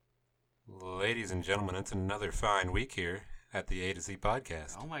Ladies and gentlemen, it's another fine week here at the A to Z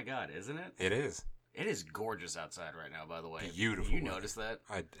podcast. Oh my God, isn't it? It is. It is gorgeous outside right now, by the way. Beautiful. You notice that?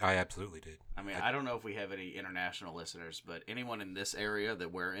 I absolutely did. I mean, I don't know if we have any international listeners, but anyone in this area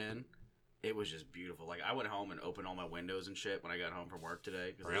that we're in, it was just beautiful. Like, I went home and opened all my windows and shit when I got home from work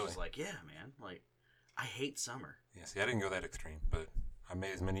today. Because I was like, yeah, man. Like, I hate summer. Yeah, see, I didn't go that extreme, but I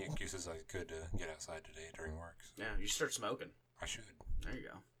made as many excuses as I could to get outside today during work. So. Yeah, you should start smoking. I should. There you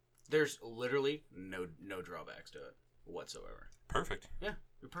go. There's literally no drawbacks to it whatsoever. Perfect. Yeah,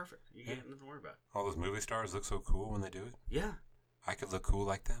 you're perfect. You got nothing to worry about. All those movie stars look so cool when they do it. Yeah. I could look cool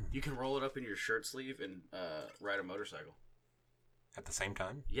like them. You can roll it up in your shirt sleeve and ride a motorcycle. At the same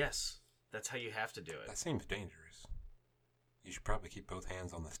time? Yes. That's how you have to do it. That seems dangerous. You should probably keep both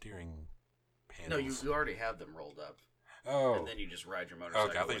hands on the steering handles. No, you already have them rolled up. Oh. And then you just ride your motorcycle.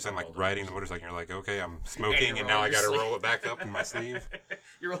 Okay, I thought you were saying like riding the motorcycle. You're like, okay, I'm smoking and now I got to roll it back up in my sleeve.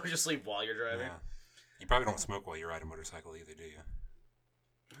 You're rolling your sleeve while you're driving? Yeah. You probably don't smoke while you ride a motorcycle either, do you?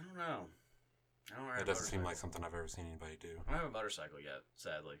 I don't know. That doesn't seem like something I've ever seen anybody do. I don't have a motorcycle yet,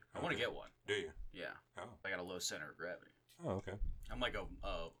 sadly. I want to get one. Do you? Yeah. Oh. I got a low center of gravity. Oh, okay. I'm like a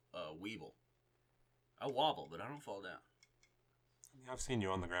weeble. I wobble, but I don't fall down. I've seen you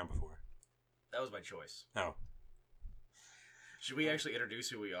on the ground before. That was my choice. Oh. Should we actually introduce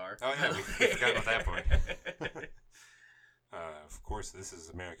who we are? Oh, yeah, we forgot about that point. Of course, this is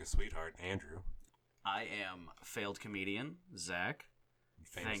America's sweetheart, Andrew. I am failed comedian, Zach.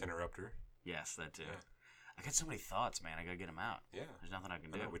 Famous interrupter. Yes, that too. Yeah. I got so many thoughts, man. I gotta get them out. Yeah. There's nothing I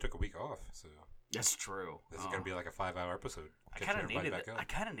can do. We took a week off, so... That's true. This is going to be like a 5-hour episode. I kind of needed it. I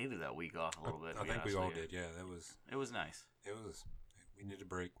kind of needed that week off a little bit. I think we all did, yeah. It was nice. We needed a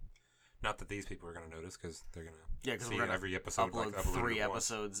break. Not that these people are going to notice, because they're going to see every episode upload like 3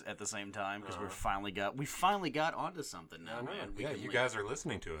 episodes at the same time, because we finally got onto something now, man. Yeah, you guys are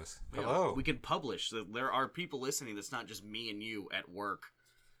listening to us. Hello. We can publish. There are people listening that's not just me and you at work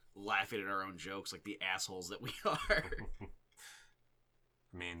laughing at our own jokes like the assholes that we are.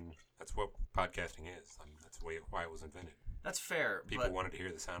 I mean, that's what podcasting is. That's why it was invented. That's fair. People wanted to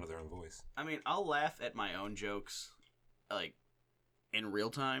hear the sound of their own voice. I mean, I'll laugh at my own jokes, like, in real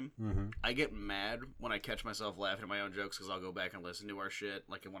time. Mm-hmm. I get mad when I catch myself laughing at my own jokes because I'll go back and listen to our shit,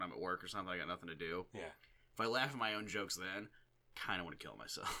 like when I'm at work or something. I got nothing to do. Yeah. If I laugh at my own jokes then, kind of want to kill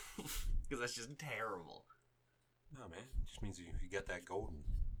myself. Because that's just terrible. No, man. It just means you get that golden.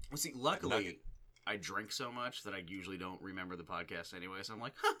 Well, see, luckily, I drink so much that I usually don't remember the podcast anyway, so I'm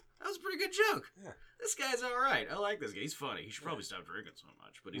like, that was a pretty good joke. Yeah. This guy's all right. I like this guy. He's funny. He should probably stop drinking so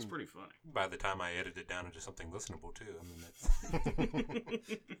much, but he's pretty funny. By the time I edit it down into something listenable, too. I mean,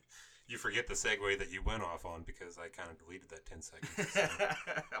 you forget the segue that you went off on because I kind of deleted that 10 seconds. So.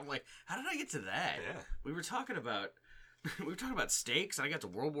 I'm like, how did I get to that? Yeah. We were talking about steaks, and I got to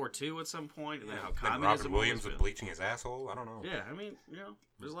World War II at some point, and then how then communism Robin Williams was bleaching his asshole. I don't know. Yeah, I mean,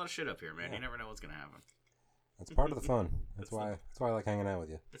 there's a lot of shit up here, man. You never know what's gonna happen. That's part of the fun. That's why I like hanging out with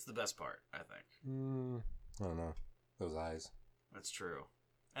you. It's the best part, I think. I don't know. Those eyes. That's true.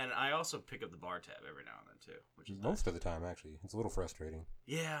 And I also pick up the bar tab every now and then too, which is most of the time actually. It's a little frustrating.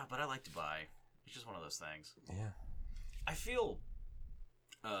 Yeah, but I like to buy. It's just one of those things. Yeah. I feel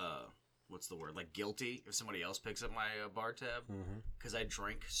what's the word? Like guilty if somebody else picks up my bar tab because I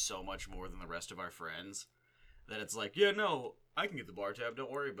drink so much more than the rest of our friends that it's like, yeah, no, I can get the bar tab. Don't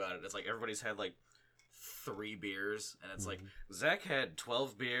worry about it. It's like everybody's had like 3 beers, and it's like Zach had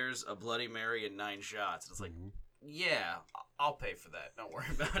 12 beers, a Bloody Mary, and 9 shots. And it's like, yeah, I'll pay for that. Don't worry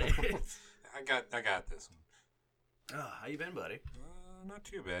about it. I got this one. How you been, buddy? Not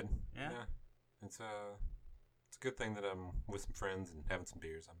too bad. Yeah. It's a good thing that I'm with some friends and having some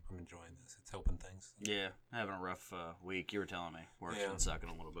beers. I'm enjoying this. It's helping things. Yeah, having a rough week. You were telling me work's been sucking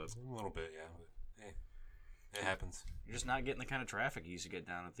a little bit. A little bit, yeah. But hey, it happens. You're just not getting the kind of traffic you used to get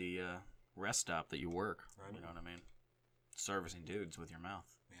down at the rest stop that you work. I know. You know what I mean? Servicing dudes with your mouth.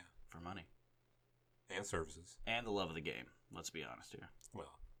 Yeah. For money. And services. And the love of the game. Let's be honest here. Well.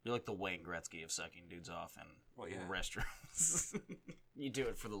 You're like the Wayne Gretzky of sucking dudes off in restrooms. You do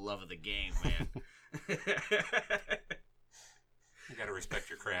it for the love of the game, man. You gotta respect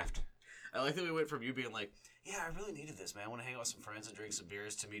your craft. I like that we went from you being like, yeah, I really needed this, man. I want to hang out with some friends and drink some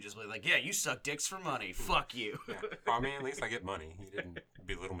beers, to me just being like, yeah, you suck dicks for money. Fuck you. Yeah. Well, I mean, at least I get money. You didn't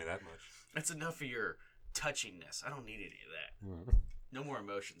belittle me that much. That's enough of your touchingness. I don't need any of that. No more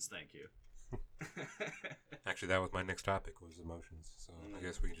emotions, thank you. Actually, that was my next topic, was emotions. So I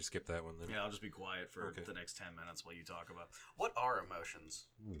guess we can just skip that one then. Yeah, I'll just be quiet for the next 10 minutes while you talk about. What are emotions?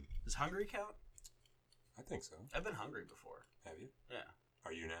 Does hungry count? I think so. I've been hungry before. Have you? Yeah.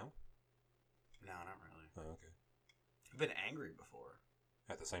 Are you now? No, not really. Oh, okay. I've been angry before.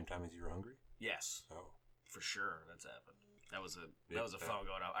 At the same time as you were hungry? Yes. Oh. For sure, that's happened. That was a phone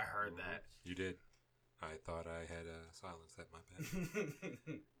going off. I heard that. You did. I thought I had silence at my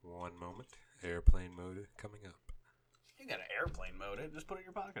bed. One moment. Airplane mode coming up. You got an airplane mode. Just put it in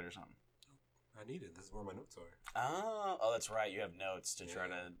your pocket or something. I need it. This is where my notes are. Oh, that's right. You have notes to try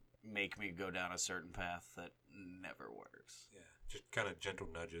to make me go down a certain path that never works. Yeah, just kind of gentle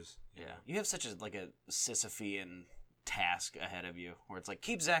nudges. Yeah, you have such a Sisyphean task ahead of you, where it's like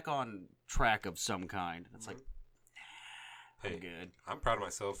keep Zach on track of some kind. It's like, I'm good. I'm proud of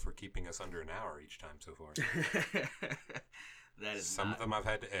myself for keeping us under an hour each time so far. That is some of them I've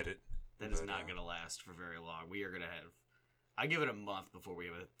had to edit. That is not going to last for very long. We are going to have. I give it a month before we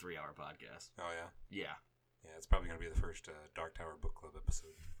have a 3-hour podcast. Oh yeah. Yeah. Yeah, it's probably going to be the first Dark Tower Book Club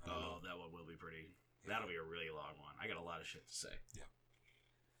episode. That one will be pretty. Yeah. That'll be a really long one. I got a lot of shit to say. Yeah.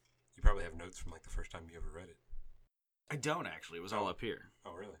 You probably have notes from like the first time you ever read it. I don't actually. It was all up here.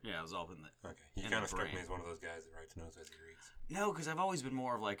 Oh, really? Yeah, it was all in the. Okay. You kind of struck me as one of those guys that writes notes as he reads. No, because I've always been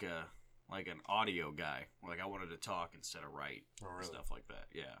more of like an audio guy. Like I wanted to talk instead of write. Oh, really? Stuff like that.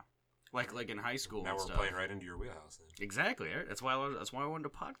 Yeah. Like in high school. Now we're playing right into your wheelhouse. Then. Exactly. That's why I wanted to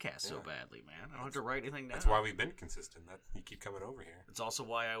podcast so badly, man. I don't have to write anything down. That's why we've been consistent. You keep coming over here. It's also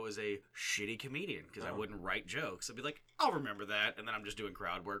why I was a shitty comedian, because I wouldn't write jokes. I'd be like, I'll remember that, and then I'm just doing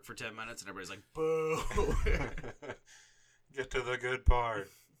crowd work for 10 minutes, and everybody's like, boo. Get to the good part.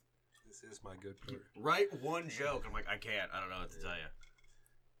 This is my good part. Write one joke. I'm like, I can't. I don't know what to tell you.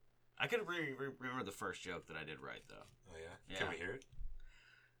 I could remember the first joke that I did write, though. Oh, yeah? Can we hear it?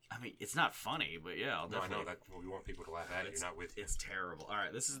 I mean, it's not funny, but yeah, I'll definitely. No, I know that we want people to laugh at it. You're not with you. It's terrible. All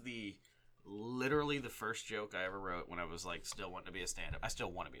right, this is literally the first joke I ever wrote when I was like still wanting to be a stand-up. I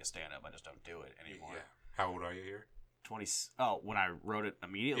still want to be a stand-up. I just don't do it anymore. Yeah. How old are you here? 20. Oh, when I wrote it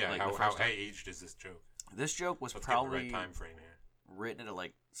immediately. Yeah. Like how aged is this joke? This joke was Let's probably get the right time frame here. Written at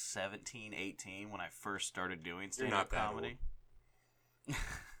like 17, 18 when I first started doing stand-up comedy.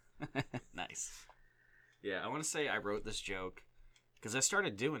 Nice. Yeah, I want to say I wrote this joke because I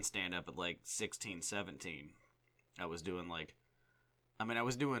started doing stand-up at like 16, 17. I was doing like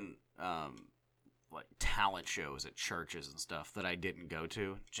talent shows at churches and stuff that I didn't go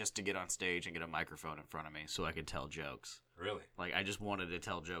to just to get on stage and get a microphone in front of me so I could tell jokes. Really? Like, I just wanted to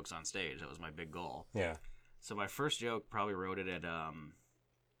tell jokes on stage. That was my big goal. Yeah. So my first joke, probably wrote it at, I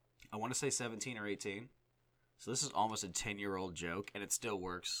want to say 17 or 18. So this is almost a 10-year-old joke, and it still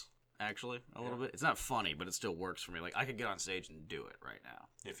works, actually, a little bit. It's not funny, but it still works for me. Like, I could get on stage and do it right now.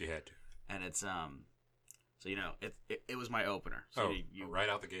 If you had to. And it's, so, you know, it was my opener. So you right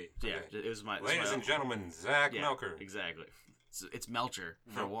out the gate. Yeah, okay. it was my... Ladies and gentlemen, Zach Melker. Exactly. It's Melcher,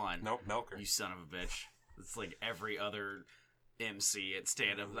 for one. Nope, Melker. You son of a bitch. It's like every other MC at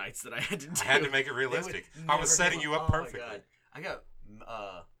stand-up nights that I had to do. I had to make it realistic. I was setting you up perfectly. My God. I got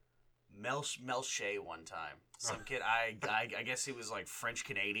Melche one time. Some kid, I guess he was like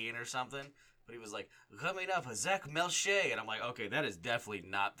French-Canadian or something, but he was like, coming up, Zach Melche. And I'm like, okay, that is definitely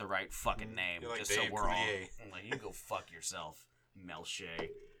not the right fucking name. You're like just Dave so we're all... Coulier. I'm like, you go fuck yourself, Melche.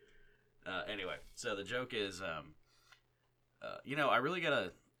 Anyway, so the joke is, you know, I really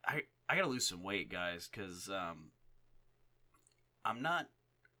gotta... I gotta lose some weight, guys, because I'm not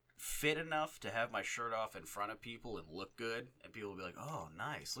fit enough to have my shirt off in front of people and look good, and people will be like, oh,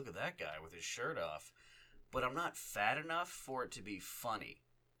 nice, look at that guy with his shirt off. But I'm not fat enough for it to be funny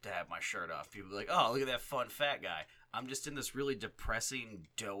to have my shirt off. People will be like, oh, look at that fun fat guy. I'm just in this really depressing,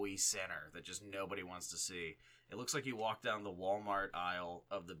 doughy center that just nobody wants to see. It looks like you walk down the Walmart aisle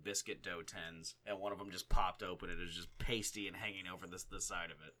of the biscuit dough tins, and one of them just popped open, and it is just pasty and hanging over the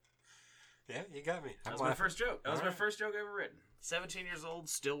side of it. Yeah, you got me. That was my first joke. That was my first joke ever written. 17 years old,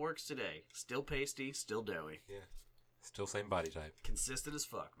 still works today. Still pasty, still doughy. Yeah. Still same body type. Consistent as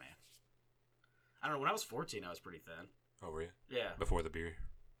fuck, man. I don't know, when I was 14, I was pretty thin. Oh, were you? Yeah. Before the beer?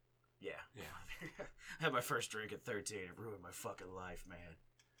 Yeah. Yeah. I had my first drink at 13. It ruined my fucking life, man.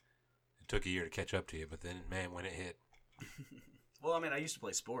 It took a year to catch up to you, but then, man, when it hit. Well, I mean, I used to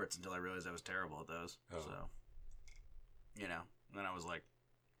play sports until I realized I was terrible at those. Oh. So, you know, and then I was like,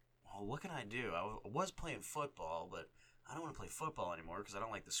 well, what can I do? I was playing football, but I don't want to play football anymore because I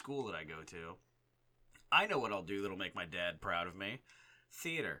don't like the school that I go to. I know what I'll do that'll make my dad proud of me.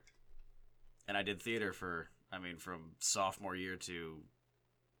 Theater. And I did theater from sophomore year to,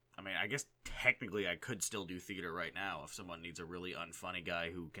 I guess technically I could still do theater right now if someone needs a really unfunny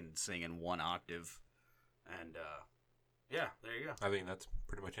guy who can sing in one octave. And, yeah, there you go. I think that's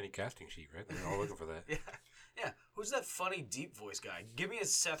pretty much any casting sheet, right? They're all looking for that. Yeah. Who's that funny deep voice guy? Give me a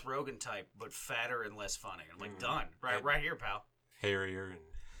Seth Rogen type, but fatter and less funny. I'm like, done. Right here, pal. Hairier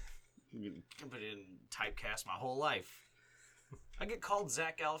and... I've been in typecast my whole life. I get called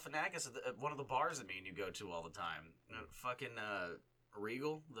Zach Galifianakis at one of the bars that me and you go to all the time. Fucking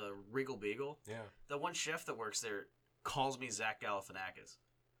Regal, the Regal Beagle. Yeah. The one chef that works there calls me Zach Galifianakis.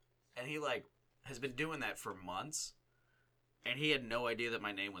 And he, like, has been doing that for months. And he had no idea that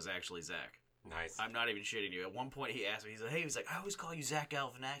my name was actually Zach. Nice. I'm not even shitting you. At one point, he asked me, he's like, I always call you Zach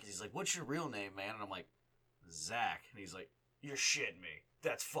Galifianakis. He's like, what's your real name, man? And I'm like, Zach. And he's like, you're shitting me.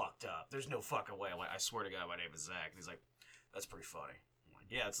 That's fucked up. There's no fucking way. I'm like, I swear to God, my name is Zach. And he's like, that's pretty funny. I'm like,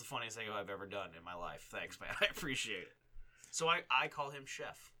 yeah, it's the funniest thing I've ever done in my life. Thanks, man. I appreciate it. So I call him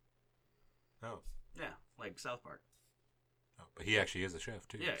Chef. Oh. Yeah, like South Park. Oh, but he actually is a chef,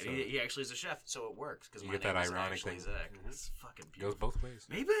 too. Yeah, so he actually is a chef, so it works. Because you my get name that is ironic actually thing. Zach. Mm-hmm. It's fucking beautiful. Goes both ways.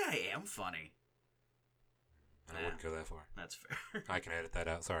 Maybe I am funny. I wouldn't go that far. That's fair. I can edit that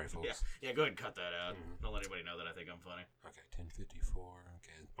out. Sorry, folks. Yeah, go ahead and cut that out. Mm-hmm. Don't let anybody know that I think I'm funny. Okay, 10:54.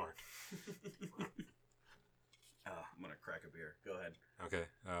 Okay, it's marked. I'm going to crack a beer. Go ahead. Okay,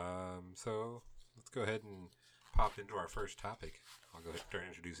 so let's go ahead and pop into our first topic. I'll go ahead and start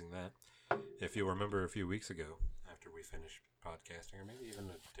introducing that. If you'll remember a few weeks ago, after we finished podcasting, or maybe even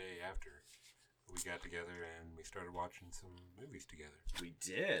a day after, we got together and we started watching some movies together. We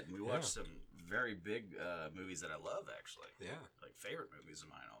did. We watched some very big movies that I love, actually. Yeah. Like favorite movies of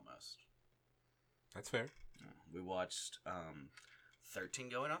mine, almost. That's fair. We watched 13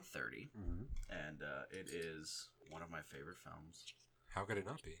 Going on 30, and it is one of my favorite films. How could it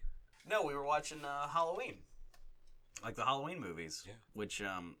not be? No, we were watching Halloween. Like the Halloween movies. Yeah. Which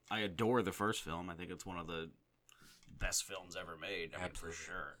I adore the first film. I think it's one of the best films ever made. I mean, for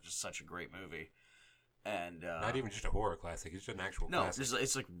sure. Just such a great movie. And not even just a horror classic. It's just an actual classic. No,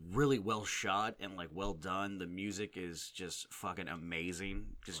 it's like really well shot and like well done. The music is just fucking amazing.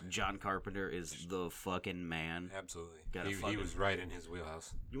 Just John Carpenter is the fucking man. Absolutely. He he was right in his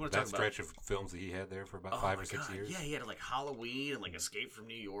wheelhouse. You want to talk that stretch of films that he had there for about 5 or 6 years? Yeah, he had like Halloween and like Escape from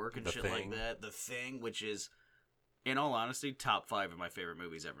New York and shit like that. The Thing, which is, in all honesty, top 5 of my favorite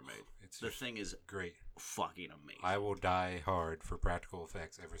movies ever made. The Thing is great. Fucking amazing. I will die hard for practical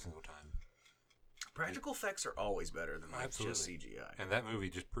effects every single time. Practical effects are always better than like just CGI. And that movie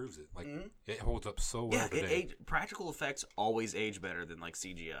just proves it. Like it holds up so well today. Practical effects always age better than like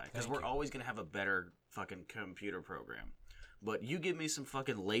CGI because we're always gonna have a better fucking computer program. But you give me some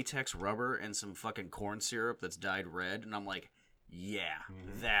fucking latex rubber and some fucking corn syrup that's dyed red, and I'm like, yeah,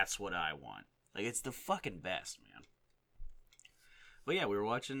 that's what I want. Like it's the fucking best, man. But yeah, we were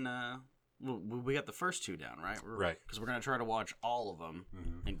watching. We got the first 2 down, right? Right. Because we're gonna try to watch all of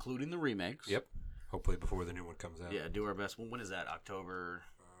them, including the remakes. Yep. Hopefully before the new one comes out. Yeah, do our best. When is that? October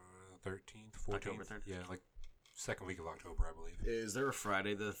 13th, 14th? October 13th? Yeah, like second week of October, I believe. Is there a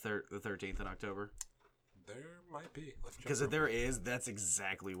Friday the 13th in October? There might be. Because if there is, that's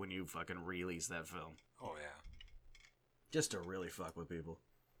exactly when you fucking release that film. Oh, yeah. Just to really fuck with people.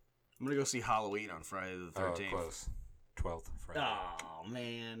 I'm going to go see Halloween on Friday the 13th. Oh, close. 12th Friday. Oh,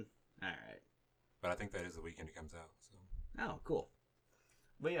 man. All right. But I think that is the weekend it comes out. So. Oh, cool.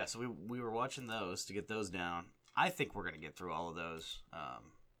 But yeah, so we were watching those to get those down. I think we're going to get through all of those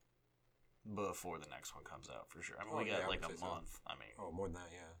before the next one comes out, for sure. I mean, we got like a month. I mean, more than that,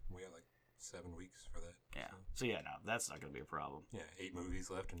 yeah. We got like 7 weeks for that. Yeah. So yeah, no, that's not going to be a problem. Yeah, 8 movies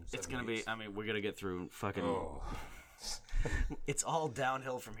left in 7 It's going to weeks. be, I mean, we're going to get through fucking... Oh. It's all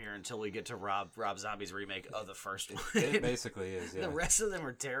downhill from here until we get to Rob Zombie's remake of the first one. It basically is, yeah. The rest of them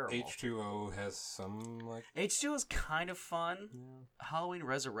are terrible. H2O has some, like... H2O is kind of fun. Yeah. Halloween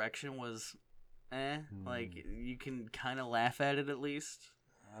Resurrection was, Like, you can kind of laugh at it at least.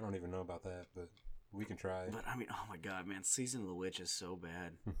 I don't even know about that, but we can try. But, I mean, oh my god, man. Season of the Witch is so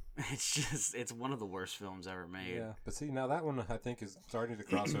bad. It's one of the worst films ever made. Yeah, but see, now that one, I think, is starting to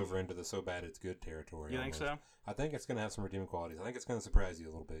cross over into the so bad it's good territory. You think so? I think it's going to have some redeeming qualities. I think it's going to surprise you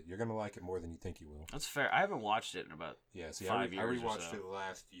a little bit. You're going to like it more than you think you will. That's fair. I haven't watched it in about 5 years I rewatched it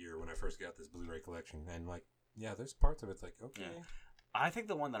last year when I first got this Blu-ray collection, and, like, yeah, there's parts of it's like, okay. Yeah. I think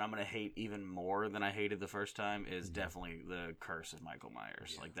the one that I'm going to hate even more than I hated the first time is definitely The Curse of Michael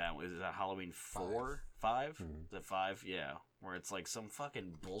Myers. Yeah. Like that, is that Halloween 4? 5? Is that 5? Yeah. Where it's like some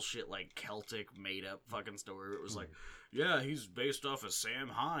fucking bullshit, like Celtic made up fucking story. It was like, yeah, he's based off of Sam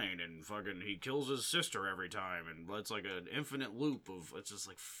Hine and fucking he kills his sister every time. And it's like an infinite loop of, it's just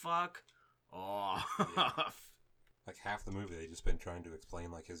like, fuck off. Yeah. Like half the movie, they just been trying to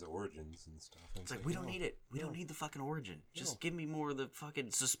explain like his origins and stuff. And it's like we don't need it. We don't need the fucking origin. Just give me more of the fucking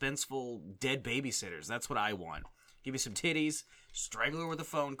suspenseful dead babysitters. That's what I want. Give me some titties, strangle her with a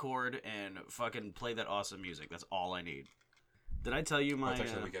phone cord, and fucking play that awesome music. That's all I need. Did I tell you my? Well,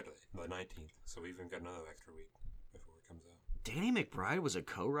 it's actually we got the 19th, so we even got another extra week before it comes out. Danny McBride was a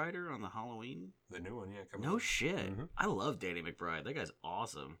co-writer on the Halloween. The new one, yeah. No shit. Mm-hmm. I love Danny McBride. That guy's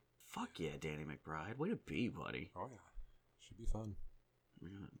awesome. Fuck yeah, Danny McBride. Way to be, buddy. Oh yeah, should be fun.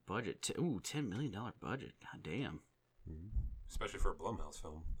 Budget. $10 million budget. God damn. Mm-hmm. Especially for a Blumhouse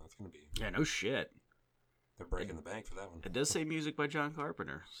film, that's gonna be. Yeah, no shit. They're breaking the bank for that one. It does say music by John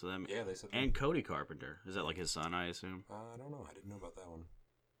Carpenter. So that yeah, they said. And Cody Carpenter. Is that like his son? I assume. I don't know. I didn't know about that one,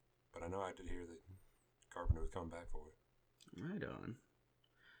 but I know I did hear that Carpenter was coming back for it. Right on.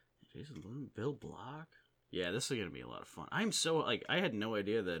 Jason Blum, Bill Block. Yeah, this is gonna be a lot of fun. I'm so like I had no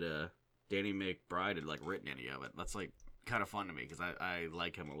idea that Danny McBride had like written any of it. That's like kind of fun to me because I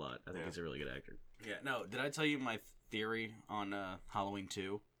like him a lot. I think he's a really good actor. Yeah. No, did I tell you my theory on Halloween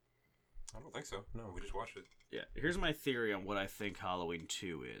 2? I don't think so. No, we just watched it. Yeah. Here's my theory on what I think Halloween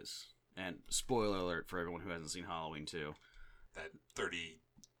 2 is. And spoiler alert for everyone who hasn't seen Halloween 2. That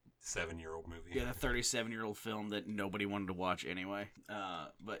 37-year-old movie. Yeah, the 37-year-old film that nobody wanted to watch anyway.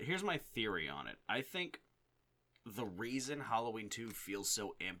 But here's my theory on it. I think the reason Halloween 2 feels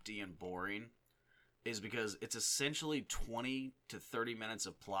so empty and boring is because it's essentially 20 to 30 minutes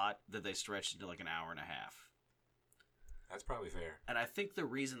of plot that they stretched into like an hour and a half. That's probably fair. And I think the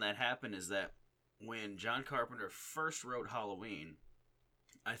reason that happened is that when John Carpenter first wrote Halloween,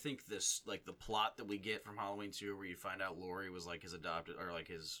 I think this, like, the plot that we get from Halloween 2 where you find out Laurie was, like, his adopted, or, like,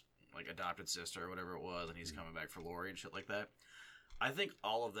 his, like, adopted sister or whatever it was, and he's coming back for Laurie and shit like that. I think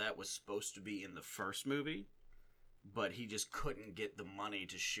all of that was supposed to be in the first movie, but he just couldn't get the money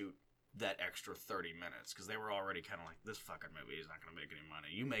to shoot that extra 30 minutes, because they were already kind of like, this fucking movie is not going to make any money.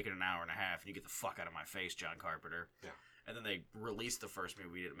 You make it an hour and a half, and you get the fuck out of my face, John Carpenter. Yeah. And then they released the first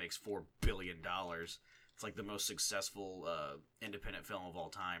movie, and it makes $4 billion. It's like the most successful independent film of all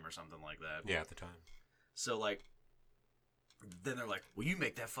time or something like that. Yeah, at the time. So, like, then they're like, well, you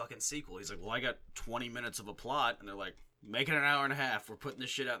make that fucking sequel. He's like, well, I got 20 minutes of a plot. And they're like, make it an hour and a half. We're putting this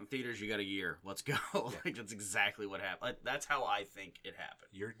shit out in theaters. You got a year. Let's go. Yeah. Like, that's exactly what happened. Like, that's how I think it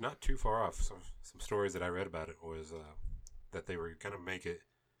happened. You're not too far off. Some stories that I read about it was that they were going to make it,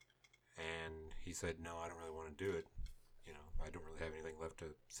 and he said, no, I don't really want to do it. You know, I don't really have anything left to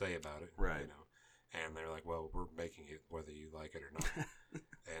say about it. Right. You know, and they're like, well, we're making it whether you like it or not.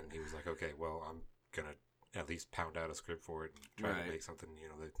 And he was like, okay, well, I'm going to at least pound out a script for it and try to make something, you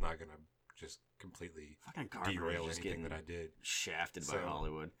know, that's not going to just completely derail anything that I did. Shafted by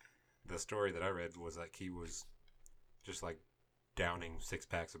Hollywood. The story that I read was like he was just like downing 6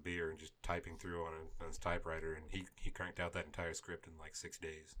 packs of beer and just typing through on his typewriter, and he cranked out that entire script in like 6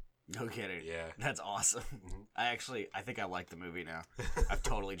 days. No kidding. Yeah. That's awesome. Mm-hmm. I think I like the movie now. I've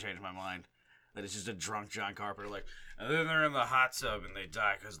totally changed my mind. That it's just a drunk John Carpenter, like, and then they're in the hot tub and they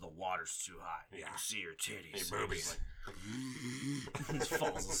die because the water's too hot. You can see your titties. Hey, boobies. Like, just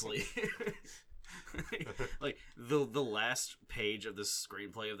falls asleep. Like, the last page of the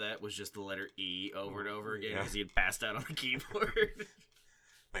screenplay of that was just the letter E over and over again because he had passed out on the keyboard.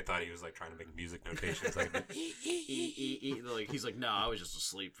 I thought he was like trying to make music notations, like like he's like, no, I was just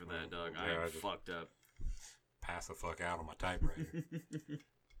asleep for that, dog. I fucked up. Pass the fuck out on my typewriter.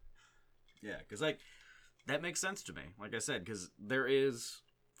 Yeah, because like that makes sense to me. Like I said, because there is,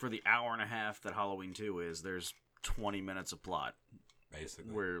 for the hour and a half that Halloween 2 is, there's 20 minutes of plot,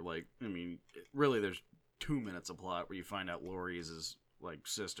 basically. Where like, I mean, really, there's 2 minutes of plot where you find out Laurie is his like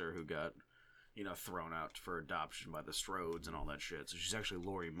sister who got, you know, thrown out for adoption by the Strodes and all that shit. So she's actually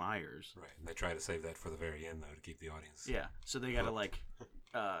Laurie Myers. Right. And they try to save that for the very end, though, to keep the audience. Yeah. So they got to, like,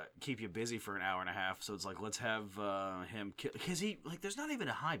 keep you busy for an hour and a half. So it's like, let's have him kill. Because there's not even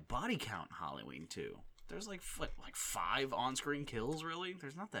a high body count in Halloween 2. There's, like 5 on-screen kills, really?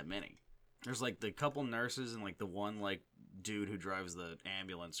 There's not that many. There's, like, the couple nurses and, like, the one, like, dude who drives the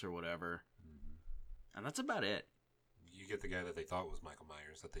ambulance or whatever. Mm-hmm. And that's about it. You get the guy that they thought was Michael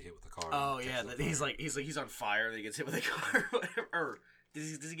Myers that they hit with the car. Oh yeah, he's on fire and he gets hit with a car. Or whatever. Or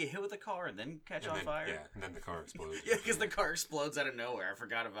does he get hit with a car and then catch on fire? Yeah, and then the car explodes. Yeah, because the car explodes out of nowhere. I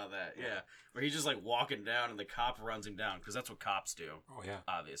forgot about that. Yeah, where he's just like walking down and the cop runs him down because that's what cops do. Oh yeah,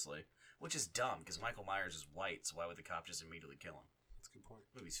 obviously, which is dumb because Michael Myers is white, so why would the cop just immediately kill him? That's a good point.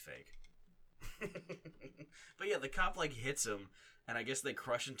 Movie's fake. But yeah, the cop like hits him, and I guess they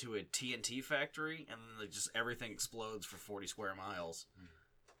crush into a TNT factory, and then just everything explodes for 40 square miles.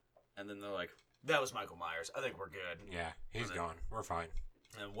 And then they're like, "That was Michael Myers. I think we're good." Yeah, he's gone. We're fine.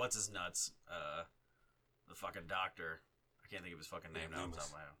 And what's his nuts? The fucking doctor. I can't think of his fucking name now.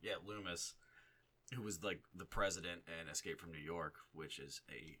 Loomis. Yeah, Loomis, who was like the president in Escape from New York, which is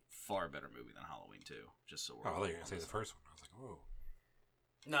a far better movie than Halloween 2. Just so we're. I thought you were gonna say the first one. I was like, whoa.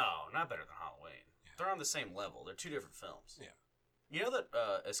 No, not better than Halloween. Yeah. They're on the same level. They're 2 different films. Yeah. You know that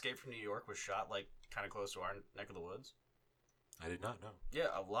Escape from New York was shot like kind of close to our neck of the woods? I did not know. Yeah,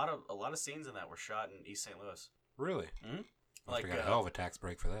 a lot of scenes in that were shot in East St. Louis. Really? Mm-hmm. Like, got a hell of a tax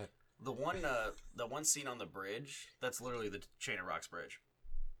break for that. The one scene on the bridge, that's literally the Chain of Rocks bridge.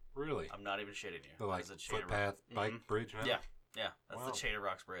 Really? I'm not even shitting you. The like footpath bike bridge now? Yeah, that's the Chain of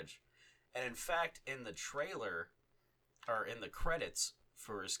Rocks bridge. And in fact, in the trailer, or in the credits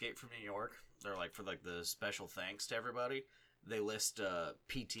for Escape from New York, they're like for like the special thanks to everybody, they list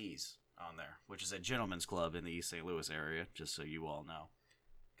PTs on there, which is a gentleman's club in the East St. Louis area, just so you all know.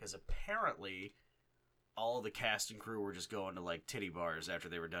 Because apparently, all of the cast and crew were just going to like titty bars after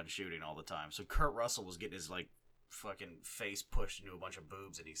they were done shooting all the time. So Kurt Russell was getting his like fucking face pushed into a bunch of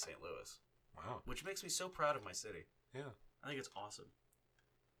boobs in East St. Louis. Wow. Which makes me so proud of my city. Yeah. I think it's awesome.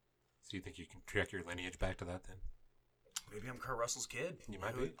 So you think you can track your lineage back to that then? Maybe I'm Kurt Russell's kid. You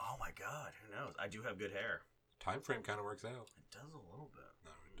might be. Oh my god, who knows? I do have good hair. Time frame kind of works out. It does a little bit.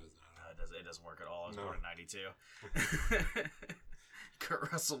 No, it does not. It doesn't work at all. I was born in 92.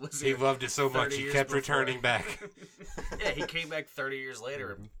 Kurt Russell was He loved it so much he kept returning back. Yeah, he came back 30 years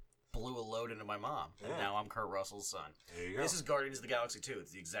later and blew a load into my mom. And now I'm Kurt Russell's son. There you go. This is Guardians of the Galaxy 2.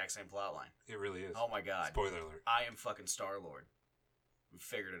 It's the exact same plot line. It really is. Oh my god. Spoiler alert. I am fucking Star-Lord. We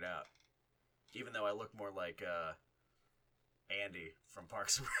figured it out. Even though I look more like Andy from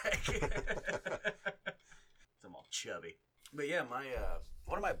Parks and Rec. I'm all chubby. But yeah,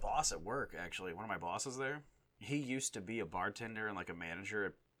 one of my boss at work, actually, one of my bosses there, he used to be a bartender and like a manager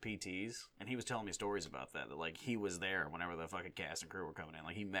at PT's, and he was telling me stories about that like he was there whenever the fucking cast and crew were coming in.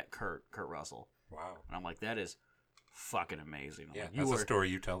 Like he met Kurt Russell. Wow. And I'm like, that is fucking amazing. I'm yeah, like, that's a story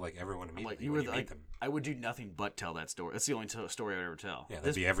you tell like everyone immediately like, you when you like, meet them. I would do nothing but tell that story. That's the only story I'd ever tell. Yeah,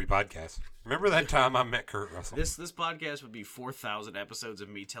 that'd be every podcast. Remember that time I met Kurt Russell? This podcast would be 4,000 episodes of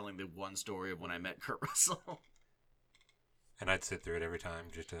me telling the one story of when I met Kurt Russell. And I'd sit through it every time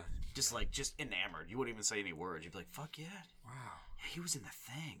just enamored. You wouldn't even say any words. You'd be like, fuck yeah. Wow. Yeah, he was in The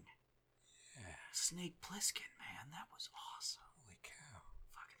Thing. Yeah. Snake Plissken, man. That was awesome. Holy cow.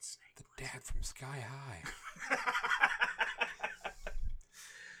 Fucking Snake The Plissken. dad from Sky High.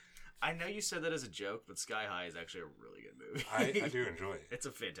 I know you said that as a joke, but Sky High is actually a really good movie. I do enjoy it. It's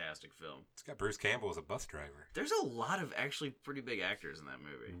a fantastic film. It's got Bruce Campbell as a bus driver. There's a lot of actually pretty big actors in that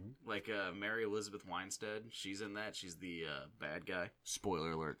movie. Mm-hmm. Like Mary Elizabeth Winstead. She's in that. She's the bad guy.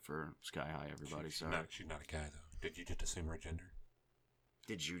 Spoiler alert for Sky High, everybody. She's not a guy, though. Did you just assume her gender?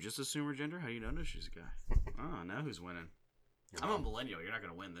 Did you just assume her gender? How do you know she's a guy? Oh, now who's winning? I'm a millennial. You're not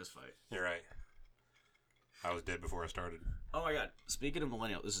going to win this fight. You're right. I was dead before I started. Oh my god! Speaking of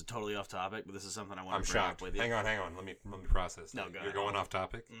millennial, this is totally off topic, but this is something I want to bring up with you. Hang on. Let me process. No, go ahead. You're going off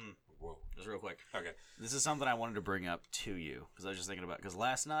topic. Whoa! Just real quick. Okay. This is something I wanted to bring up to you because I was just thinking about because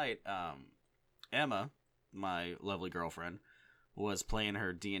last night, Emma, my lovely girlfriend, was playing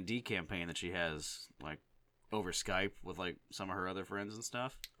her D&D campaign that she has like over Skype with like some of her other friends and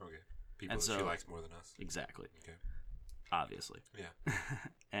stuff. Okay. People that she likes more than us. Exactly. Okay. Obviously. Yeah.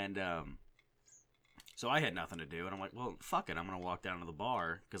 And so I had nothing to do, and I'm like, well, fuck it. I'm going to walk down to the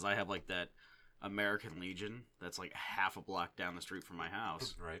bar, because I have, like, that American Legion that's, like, half a block down the street from my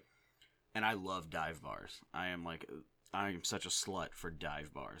house. Right. And I love dive bars. I am such a slut for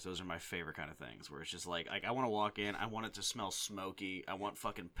dive bars. Those are my favorite kind of things, where it's just, like I want to walk in, I want it to smell smoky, I want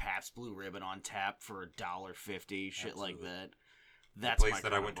fucking Pabst Blue Ribbon on tap for $1.50, shit like that. That's the place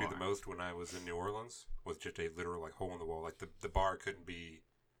that I went to the most when I was in New Orleans was just a literal, like, hole in the wall. Like, the bar couldn't be...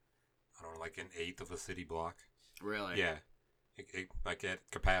 I don't know, like an eighth of a city block. Really? Yeah. Like at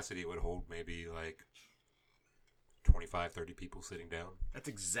capacity, it would hold maybe like 25, 30 people sitting down. That's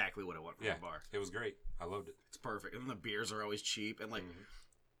exactly what I want from a bar. It was great. I loved it. It's perfect. And the beers are always cheap. And like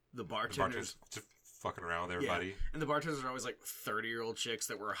the bartenders... The bartenders just fucking around with everybody. Yeah. And the bartenders are always like 30-year-old chicks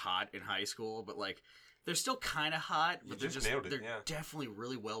that were hot in high school. But like, they're still kind of hot. But they're definitely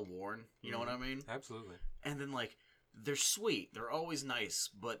really well worn. You know what I mean? Absolutely. And then like... They're sweet. They're always nice,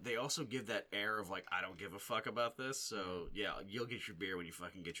 but they also give that air of like, I don't give a fuck about this. So yeah, you'll get your beer when you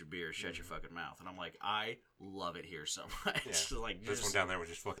fucking get your beer. Shut your fucking mouth. And I'm like, I love it here so much. Yeah. So, like, this one down there was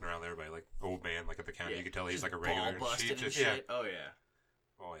just fucking around with everybody, like old man, like at the counter. You could tell he's like a regular. Ball busting and shit. Oh yeah.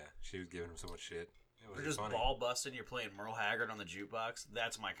 Oh yeah. She was giving him so much shit. They're just funny. Ball busting. You're playing Merle Haggard on the jukebox.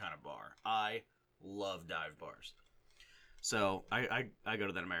 That's my kind of bar. I love dive bars. So I go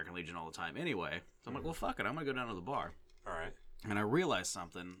to that American Legion all the time anyway. So I'm like, well, fuck it. I'm going to go down to the bar. All right. And I realized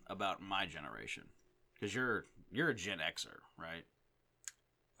something about my generation. Because you're a Gen Xer, right?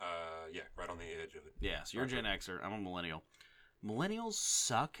 Yeah, right on the edge of it. Yeah, so you're a Gen Xer. I'm a millennial. Millennials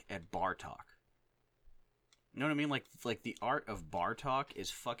suck at bar talk. You know what I mean? Like the art of bar talk is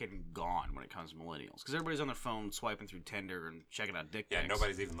fucking gone when it comes to millennials. Because everybody's on their phone swiping through Tinder and checking out dick pics. Yeah,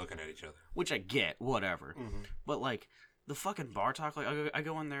 nobody's even looking at each other. Which I get, whatever. Mm-hmm. But like, the fucking bar talk. Like I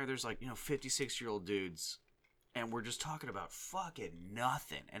go in there, there's like 56-year-old dudes, and we're just talking about fucking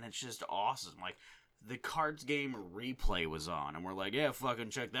nothing, and it's just awesome. Like the cards game replay was on, and we're like, yeah,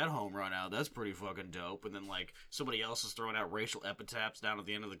 fucking check that home run out. That's pretty fucking dope. And then like somebody else is throwing out racial epitaphs down at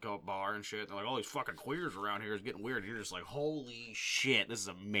the end of the bar and shit. They're like, all these fucking queers around here is getting weird. And you're just like, holy shit, this is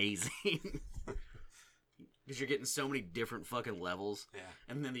amazing. Because you're getting so many different fucking levels. Yeah.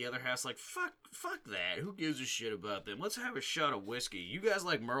 And then the other half's like, fuck that. Who gives a shit about them? Let's have a shot of whiskey. You guys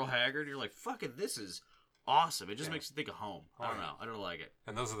like Merle Haggard? You're like, fucking, this is awesome. It just makes you think of home. I don't know. I don't like it.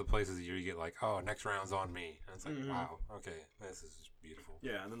 And those are the places you get like, oh, next round's on me. And it's like, wow, okay, this is beautiful.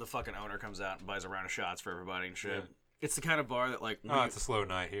 Yeah, and then the fucking owner comes out and buys a round of shots for everybody and shit. Yeah. It's the kind of bar that like... Oh, it's a slow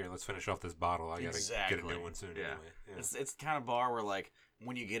night here. Let's finish off this bottle. I gotta get a new one soon yeah. anyway. Yeah. It's the kind of bar where like,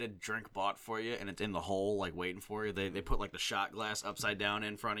 when you get a drink bought for you and it's in the hole, like waiting for you, they put like the shot glass upside down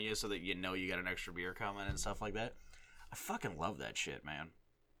in front of you so that you know you got an extra beer coming and stuff like that. I fucking love that shit, man.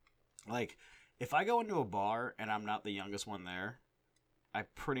 Like, if I go into a bar and I'm not the youngest one there, I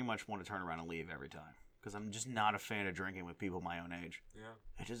pretty much want to turn around and leave every time. Because I'm just not a fan of drinking with people my own age. Yeah.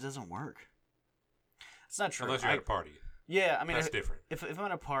 It just doesn't work. It's not true. Unless you're at a party. Yeah, I mean... That's different. If I'm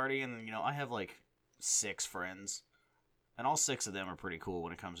at a party and, I have like 6 friends... And all 6 of them are pretty cool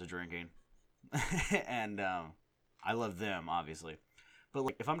when it comes to drinking. And I love them, obviously. But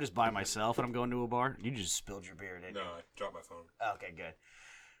like, if I'm just by myself and I'm going to a bar, you just spilled your beer, didn't you? No, I dropped my phone. Okay, good.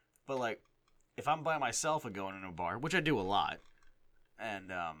 But like, if I'm by myself and going into a bar, which I do a lot,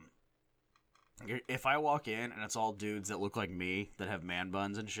 and if I walk in and it's all dudes that look like me that have man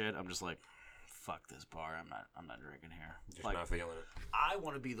buns and shit, I'm just like, fuck this bar. I'm not drinking here. Just like, not feeling it. I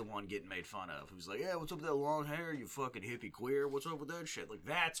want to be the one getting made fun of. Who's like, yeah, what's up with that long hair? You fucking hippie queer. What's up with that shit? Like,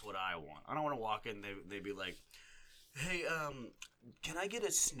 that's what I want. I don't want to walk in. They'd be like, hey, can I get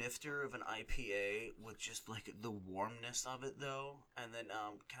a snifter of an IPA with just like the warmness of it though? And then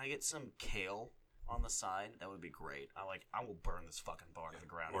can I get some kale on the side? That would be great. I will burn this fucking bar to the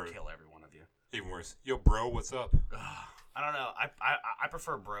ground and kill every one of you. Even worse. Yo, bro, what's up? I don't know. I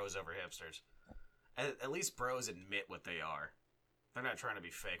prefer bros over hipsters. At least bros admit what they are. They're not trying to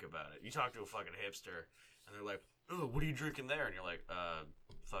be fake about it. You talk to a fucking hipster, and they're like, oh, what are you drinking there? And you're like,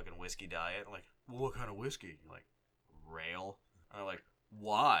 fucking whiskey diet. I'm like, well, what kind of whiskey? You're like, rail. And they're like,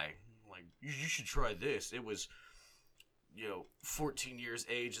 why? I'm like, you should try this. It was, 14 years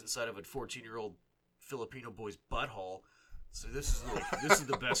age inside of a 14-year-old Filipino boy's butthole. So this is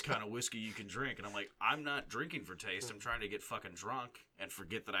the best kind of whiskey you can drink. And I'm like, I'm not drinking for taste. I'm trying to get fucking drunk and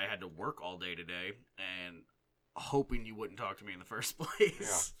forget that I had to work all day today and hoping you wouldn't talk to me in the first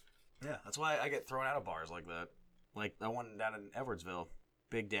place. Yeah, that's why I get thrown out of bars like that. Like that one down in Edwardsville,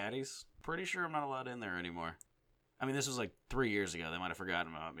 Big Daddy's. Pretty sure I'm not allowed in there anymore. I mean, this was like 3 years ago. They might have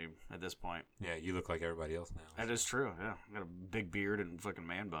forgotten about me at this point. Yeah, you look like everybody else now. That is true, yeah. I got a big beard and fucking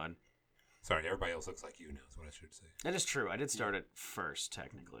man bun. Sorry, everybody else looks like you now, is what I should say. That is true. I did start it first,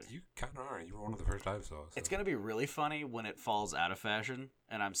 technically. You kind of are. You were one of the first I saw. So. It's going to be really funny when it falls out of fashion,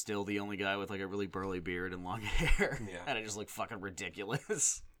 and I'm still the only guy with like a really burly beard and long hair. Yeah. And I just look fucking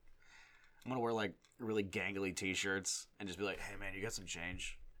ridiculous. I'm going to wear like really gangly t-shirts and just be like, hey man, you got some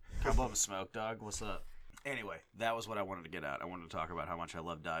change? Come bum a smoke, dog? What's up? Anyway, that was what I wanted to get at. I wanted to talk about how much I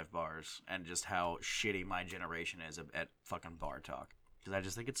love dive bars and just how shitty my generation is at fucking bar talk. Because I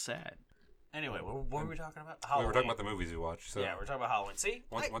just think it's sad. Anyway, what were we talking about? Halloween. We were talking about the movies we watched. So yeah, we're talking about Halloween. See?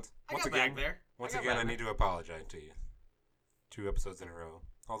 Once got again, back there. Once again, I need to apologize to you. 2 episodes in a row.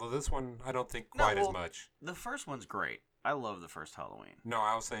 Although this one, I don't think quite as much. The first one's great. I love the first Halloween. No,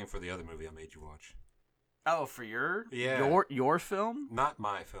 I was saying for the other movie I made you watch. Oh, for your film? Not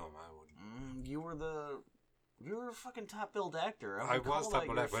my film. I would. You were a fucking top billed actor. I was top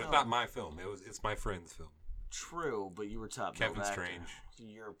billed actor, but it's not my film. It's my friend's film. True, but you were top billed actor. Kevin Strange.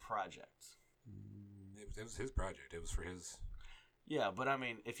 Your project. It was his project. It was for his. Yeah, but I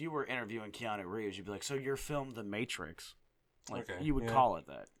mean, if you were interviewing Keanu Reeves, you'd be like, "So your film, The Matrix." Like, okay. You would call it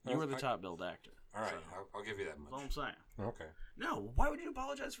that. You were the top billed actor. All right, so. I'll give you that much. That's what I'm saying. Okay. No, why would you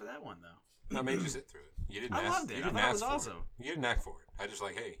apologize for that one though? I made you sit through it. You didn't. I loved it. I thought it was awesome. You didn't ask for it. I just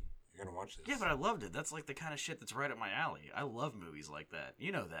like, hey, you're gonna watch this. Yeah, but I loved it. That's like the kind of shit that's right up my alley. I love movies like that.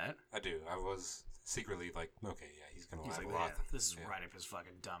 You know that. I do. I was secretly like, okay, yeah, he's gonna laugh like, a lot. Yeah, this is right up his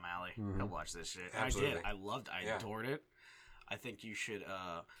fucking dumb alley. He'll watch this shit. Absolutely. I did. I loved it. I adored it. I think you should.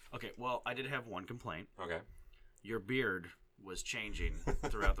 Okay, well, I did have one complaint. Okay. Your beard was changing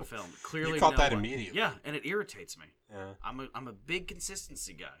throughout the film. Clearly, you caught that immediately. Yeah, and it irritates me. Yeah. I'm a big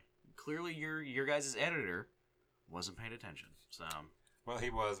consistency guy. Clearly, your guys' editor wasn't paying attention. So. Well, he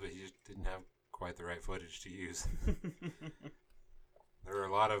was, but he just didn't have quite the right footage to use. There were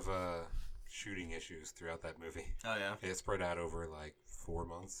a lot of shooting issues throughout that movie. Oh yeah. It spread out over like 4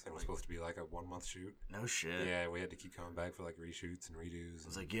 months. It was supposed to be like a 1 month shoot. No shit. Yeah, we had to keep coming back for like reshoots and redos. I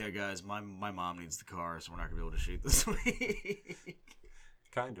was like, yeah, guys, my mom needs the car, so we're not gonna be able to shoot this week.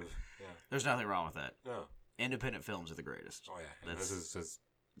 Kind of. Yeah. There's nothing wrong with that. No. Independent films are the greatest. Oh yeah. And this is just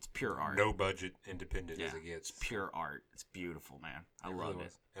It's pure art. no budget independent as it gets. It's pure art. It's beautiful, man. I loved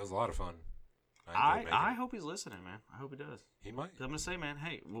it. It was a lot of fun. I hope he's listening, man. I hope he does. He might. 'Cause I'm gonna say, man,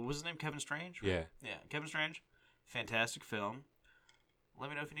 hey, what was his name? Kevin Strange? Yeah. Yeah, Kevin Strange. Fantastic film. Let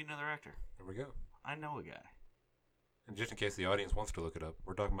me know if you need another actor. There we go. I know a guy. And just in case the audience wants to look it up,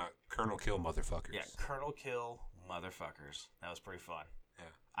 we're talking about Colonel Kill Motherfuckers. Yeah, Colonel Kill Motherfuckers. That was pretty fun. Yeah.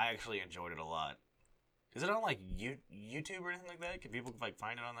 I actually enjoyed it a lot. Is it on like YouTube or anything like that? Can people like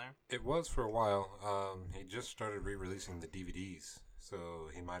find it on there? It was for a while. He just started re-releasing the DVDs, so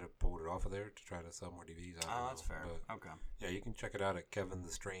he might have pulled it off of there to try to sell more DVDs. I don't know, That's fair. but Okay. yeah, you can check it out at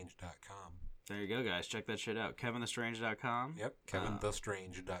kevinthestrange.com. There you go, guys. Check that shit out. KevinTheStrange.com. Yep,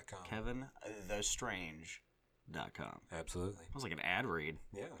 kevinthestrange.com. KevinTheStrange.com. Absolutely. That was like an ad read.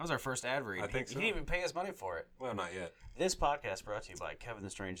 Yeah. That was our first ad read. I think so. He didn't even pay us money for it. Well, not yet. This podcast brought to you by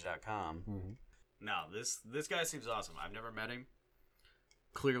KevinTheStrange.com. Mm-hmm. No, this guy seems awesome. I've never met him.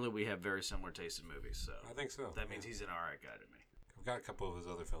 Clearly, we have very similar taste in movies, so I think so. that means he's an alright guy to me. I've got a couple of his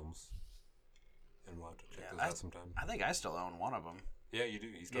other films, and we'll have to check those out sometime. I think I still own one of them. Yeah, you do.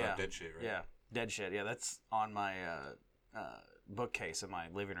 You still have Dead Shit, right? Yeah, Dead Shit. Yeah, that's on my bookcase in my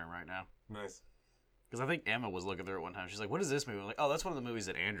living room right now. Nice. Because I think Emma was looking through it one time. She's like, "What is this movie?" I'm like, "Oh, that's one of the movies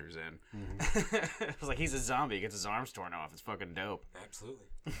that Andrew's in." Mm-hmm. I was like, "He's a zombie. He gets his arms torn off. It's fucking dope." Absolutely.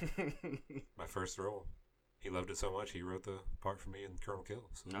 My first role. He loved it so much, he wrote the part for me in Colonel Kill.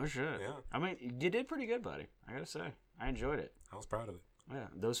 So, No shit. Yeah. I mean, you did pretty good, buddy. I gotta say. I enjoyed it. I was proud of it. Yeah.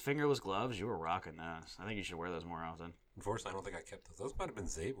 Those fingerless gloves, you were rocking those. I think you should wear those more often. Unfortunately, I don't think I kept those. Those might have been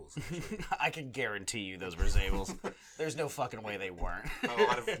Zables, actually. I can guarantee you those were Zables. There's no fucking way they weren't. A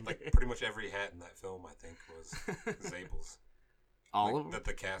lot of, like, pretty much every hat in that film, I think, was Zables. All like, of them? that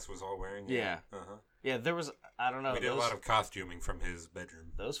the cast was all wearing. Yeah. Uh-huh. Yeah, there was, I don't know. We did a lot of costuming from his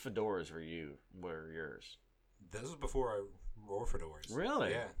bedroom. Those fedoras were yours. This was before I wore fedoras.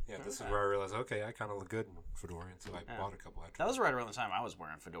 Really? Yeah. Yeah, this is Okay. where I realized, okay, I kind of look good in fedora, and so I bought a couple after. That was right around the time I was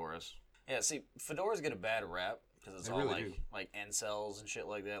wearing fedoras. Yeah, see, fedoras get a bad rap because it's They all really like incels and shit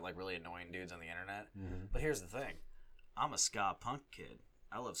like that, like really annoying dudes on the internet. Mm-hmm. But here's the thing. I'm a ska punk kid.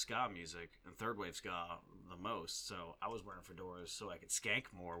 I love ska music and third wave ska the most, so I was wearing fedoras so I could skank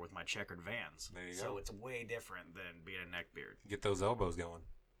more with my checkered Vans. There you so go. it's way different than being a neckbeard. Get those elbows going.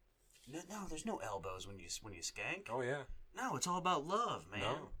 No, there's no elbows when you skank. Oh, yeah. No, it's all about love, man.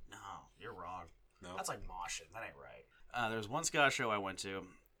 No. You're wrong. No. That's like moshing. That ain't right. There was one ska show I went to,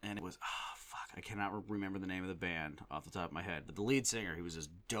 and it was, fuck, I cannot remember the name of the band off the top of my head. But the lead singer, he was this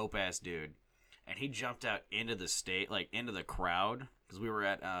dope-ass dude. And he jumped out into the into the crowd, because we were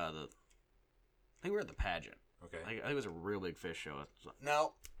at I think we were at the pageant. Okay. I think it was a real big fish show.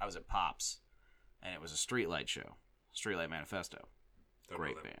 No, I was at Pops, and it was a streetlight show. Streetlight Manifesto. Don't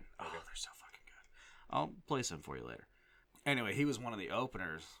Great know them. band. Okay. Oh, they're so fucking good. I'll play some for you later. Anyway, he was one of the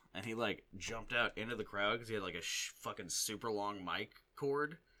openers, and he like jumped out into the crowd because he had like a fucking super long mic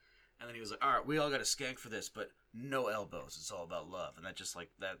cord, and then he was like, "All right, we all got to skank for this, but no elbows. It's all about love." And that just like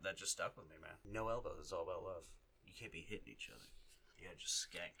that just stuck with me, man. No elbows. It's all about love. You can't be hitting each other. You gotta just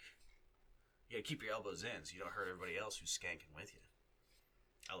skank. You gotta keep your elbows in so you don't hurt everybody else who's skanking with you.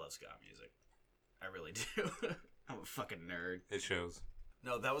 I love ska music. I really do. I'm a fucking nerd. It shows.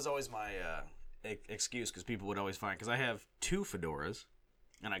 No, that was always my excuse because people would always find, because I have two fedoras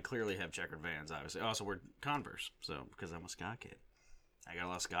and I clearly have checkered Vans, obviously. I also wear Converse, so because I'm a ska kid. I got a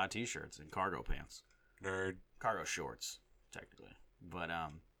lot of ska t-shirts and cargo pants. Nerd. Cargo shorts, technically. But I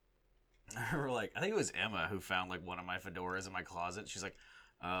remember, like, I think it was Emma who found like one of my fedoras in my closet. She's like,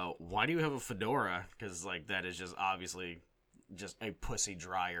 why do you have a fedora? Because like that is just obviously just a pussy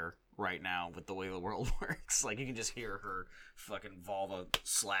dryer right now with the way the world works. Like, you can just hear her fucking vulva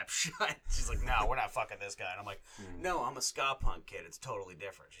slap shut. She's like, no, we're not fucking this guy. And I'm like, no, I'm a ska punk kid. It's totally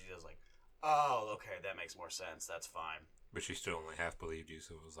different. She's just like, oh, okay, that makes more sense. That's fine. But she still only half believed you,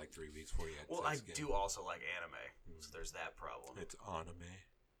 so it was like 3 weeks before you had Well, sex I again. do also like anime, so there's that problem. It's anime.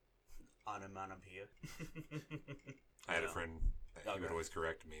 Onomatopoeia. I had a friend that he Okay. would always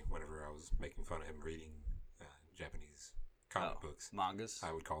correct me whenever I was making fun of him reading Japanese comic books. Mangas.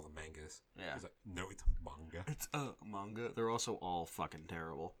 I would call them mangas. Yeah. He's like, no, it's manga. It's a manga. They're also all fucking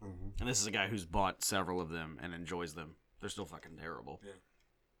terrible. Mm-hmm. And this is a guy who's bought several of them and enjoys them. They're still fucking terrible. Yeah.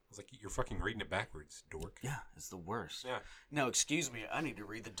 was like, you're fucking reading it backwards, dork. Yeah, it's the worst. Yeah. No, excuse me, I need to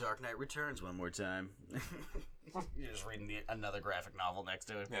read The Dark Knight Returns one more time. You're just reading another graphic novel next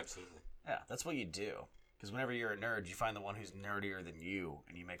to it. Yeah, absolutely. Yeah, that's what you do. Because whenever you're a nerd, you find the one who's nerdier than you,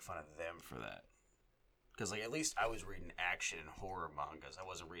 and you make fun of them for that. Because, like, at least I was reading action and horror mangas. I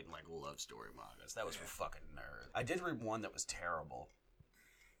wasn't reading, like, love story mangas. That was for fucking nerds. I did read one that was terrible.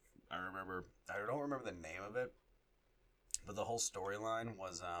 I don't remember the name of it, but the whole storyline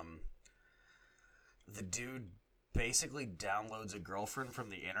was, the dude basically downloads a girlfriend from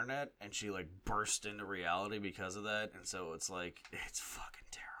the internet, and she, like, burst into reality because of that, and so it's, like, it's fucking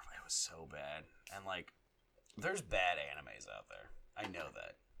terrible. It was so bad. And, like, there's bad animes out there. I know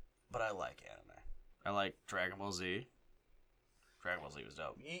that. But I like anime. I like Dragon Ball Z. Dragon Ball Z was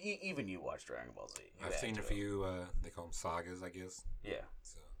dope. Even you watch Dragon Ball Z. I've seen a few, they call them sagas, I guess. Yeah.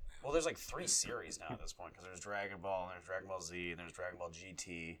 So, Well, there's like 3 series now at this point, because there's Dragon Ball, and there's Dragon Ball Z, and there's Dragon Ball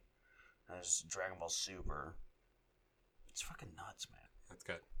GT, and there's Dragon Ball Super. It's fucking nuts, man. That's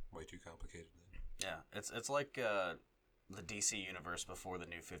got way too complicated then. Yeah, it's like the DC universe before the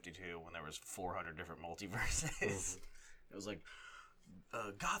New 52, when there was 400 different multiverses. It was like,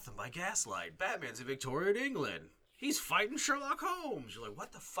 Gotham by gaslight. Batman's in Victorian England. He's fighting Sherlock Holmes. You're like,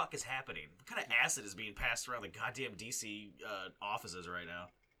 what the fuck is happening? What kind of acid is being passed around the goddamn DC offices right now?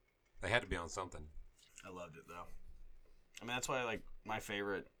 They had to be on something. I loved it, though. I mean, that's why, like, my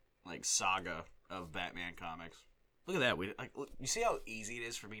favorite, like, saga of Batman comics. Look at that. Look, you see how easy it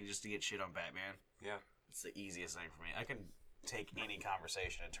is for me just to get shit on Batman? Yeah. It's the easiest thing for me. I can take any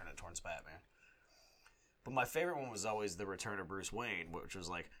conversation and turn it towards Batman. But my favorite one was always The Return of Bruce Wayne, which was,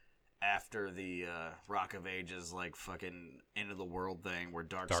 like, after the Rock of Ages, like, fucking end of the world thing where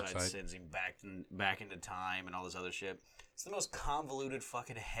Darkseid sends him back into time and all this other shit. It's the most convoluted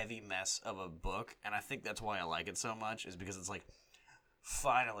fucking heavy mess of a book, and I think that's why I like it so much, is because it's like,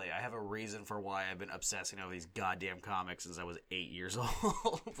 finally, I have a reason for why I've been obsessing over these goddamn comics since I was 8 years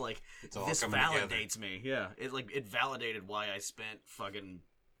old. Like, this validates me. Yeah, it validated why I spent fucking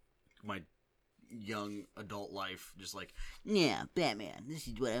my young adult life just like, yeah, Batman, this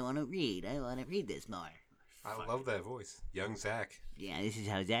is what I want to read. I want to read this more. I love that voice. Young Zach. Yeah, this is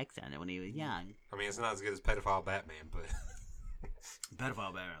how Zach sounded when he was young. I mean, it's not as good as Pedophile Batman, but...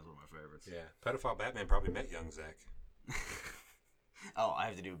 Pedophile Batman is one of my favorites. Yeah, Pedophile Batman probably met young Zach. Oh, I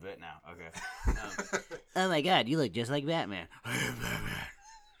have to do a bit now. Okay. Oh my god, you look just like Batman. I am Batman.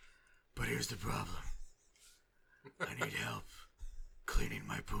 But here's the problem. I need help cleaning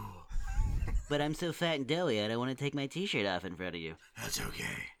my pool. But I'm so fat and doughy, I don't want to take my t-shirt off in front of you. That's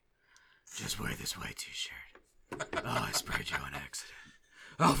okay. Just wear this white t-shirt. Oh, I sprayed you on accident.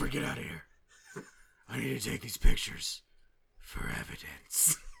 Alfred, get out of here. I need to take these pictures for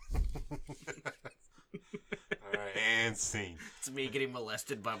evidence. Alright, and scene. It's me getting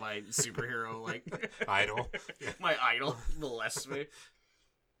molested by my superhero, like... idol. My idol molests me.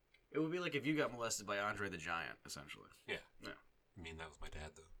 It would be like if you got molested by Andre the Giant, essentially. Yeah. Yeah. I mean, that was my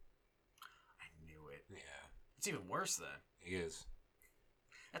dad, though. I knew it. Yeah. It's even worse, then. He is.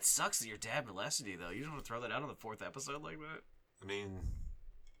 That sucks that your dad molested you, though. You don't want to throw that out on the 4th episode like that? I mean,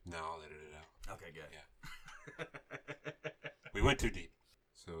 no, I'll edit it out. Okay, good. Yeah. We went too deep.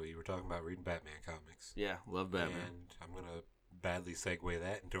 So you were talking about reading Batman comics. Yeah, love Batman. And I'm going to badly segue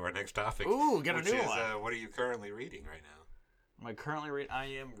that into our next topic. Ooh, got a new one. What are you currently reading right now? Am I currently reading? I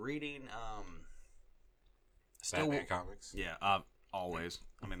am reading, Batman comics? Yeah, always.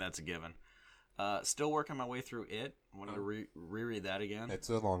 I mean, that's a given. Still working my way through it. I wanted to reread that again. It's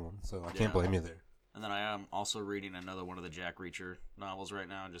a long one, so I can't blame you there. And then I am also reading another one of the Jack Reacher novels right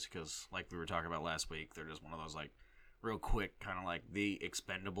now, just because, like we were talking about last week, they're just one of those, like, real quick, kind of like the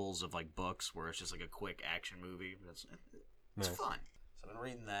Expendables of, like, books, where it's just, like, a quick action movie. It's nice. Fun. So I've been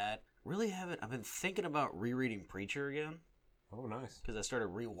reading that. Really I've been thinking about rereading Preacher again. Oh, nice. Because I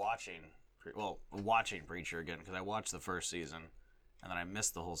started watching Preacher again, because I watched the first season, and then I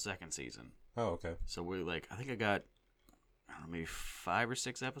missed the whole second season. Oh, okay. So I think I got, I don't know, maybe 5 or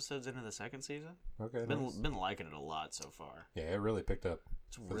 6 episodes into the second season. Okay, Been liking it a lot so far. Yeah, it really picked up.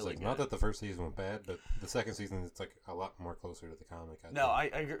 It's really good. Not that the first season went bad, but the second season, it's like a lot more closer to the comic. I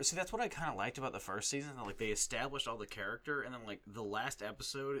agree. See, that's what I kind of liked about the first season. Like, they established all the character, and then, like, the last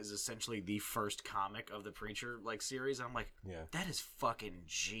episode is essentially the first comic of the Preacher, like, series. And I'm like, yeah, that is fucking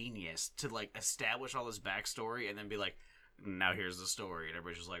genius to, like, establish all this backstory and then be like, now here's the story. And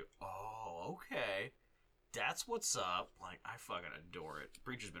everybody's just like, oh, okay. That's what's up. Like, I fucking adore it.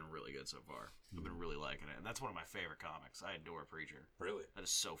 Preacher's been really good so far. I've been really liking it. And that's one of my favorite comics. I adore Preacher. Really? That is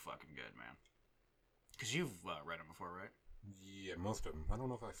so fucking good, man. Because you've read them before, right? Yeah, most of them. I don't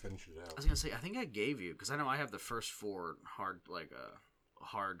know if I finished it out. I was going to say, I think I gave you, because I know I have the first 4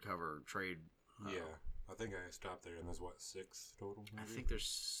 hardcover trade. Yeah, I think I stopped there, and there's, 6 total? I Maybe? think there's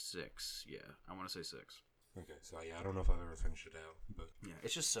 6. Yeah, I want to say 6. Okay, so yeah, I don't know if I've ever finished it out, but... Yeah,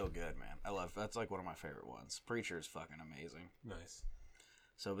 it's just so good, man. That's like one of my favorite ones. Preacher is fucking amazing. Nice.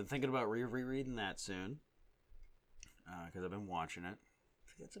 So I've been thinking about rereading that soon, because I've been watching it. I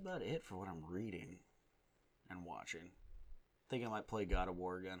think that's about it for what I'm reading and watching. Thinking I might play God of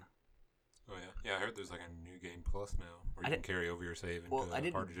War again. Oh, yeah. Yeah, I heard there's like a new game plus now, where you can carry over your save into I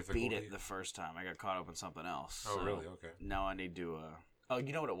didn't harder difficulty. beat it the first time. I got caught up in something else. Oh, so really? Okay. now I need to... Oh,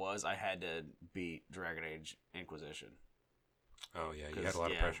 you know what it was? I had to beat Dragon Age Inquisition. Oh, yeah, you had a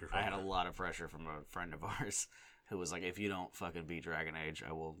lot of pressure from I had a lot of pressure from a friend of ours who was like, if you don't fucking beat Dragon Age,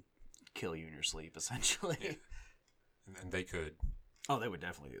 I will kill you in your sleep, essentially. Yeah. And they could. Oh, they would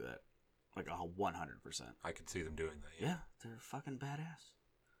definitely do that. Like 100%. I could see them doing that, Yeah, they're fucking badass.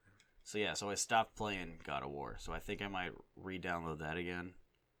 So yeah, so I stopped playing God of War. So I think I might re-download that again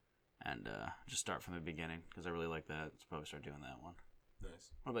and just start from the beginning because I really like that. So probably start doing that one.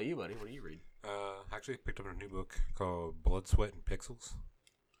 Nice. What about you, buddy? What do you read? I actually picked up a new book called Blood, Sweat, and Pixels.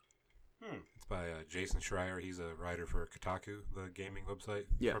 It's by Jason Schreier. He's a writer for Kotaku, the gaming website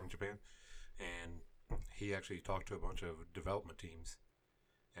from Japan. And he actually talked to a bunch of development teams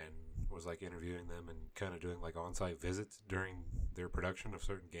and was like interviewing them and kind of doing like on-site visits during their production of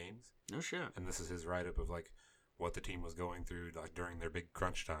certain games. No shit. And this is his write-up of like what the team was going through like during their big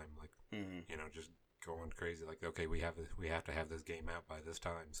crunch time, like you know, just going crazy. Like, okay, we have to have this game out by this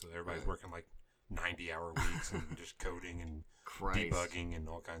time, so everybody's working like 90-hour weeks and just coding and debugging and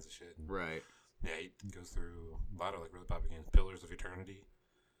all kinds of shit. Right. Yeah, he goes through a lot of like really popular games: Pillars of Eternity,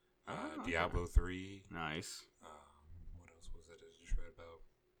 Diablo 3. Nice. What else was it? I just read about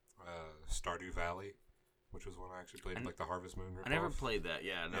Stardew Valley, which was one I actually played, like the Harvest Moon ripoff. I never played that.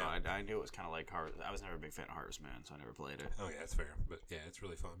 Yeah, no, yeah. I knew it was kind of like Harvest. I was never a big fan of Harvest Moon, so I never played it. Oh yeah, it's fair, but yeah, it's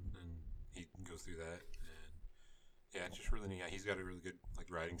really fun, and he goes through that, and yeah, it's just really neat. He's got a really good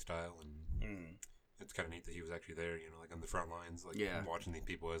like writing style, and it's kind of neat that he was actually there, you know, like on the front lines, like watching these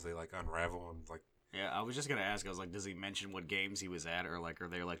people as they like unravel and like. Yeah, I was just gonna ask. I was like, does he mention what games he was at, or like, are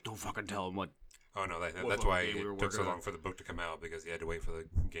they like, don't fucking tell him what? Oh no, that's why it took so long for the book to come out, because he had to wait for the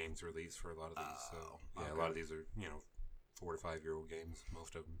game's release for a lot of these. So yeah, a lot of these are 4 to 5 year old games,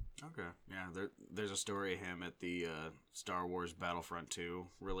 most of them. Okay, yeah. There's a story of him at the Star Wars Battlefront 2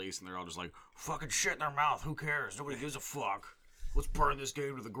 release, and they're all just like, fucking shit in their mouth. Who cares? Nobody gives a fuck. Let's burn this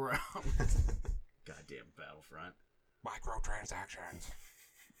game to the ground. Goddamn Battlefront. Microtransactions.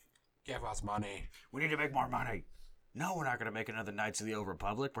 Give us money. We need to make more money. No, we're not going to make another Knights of the Old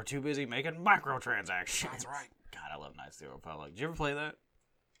Republic. We're too busy making microtransactions. That's right. God, I love Knights of the Old Republic. Did you ever play that?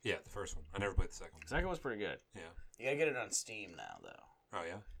 Yeah, the first one. I never played the second one. The second one's pretty good. Yeah. You got to get it on Steam now, though. Oh,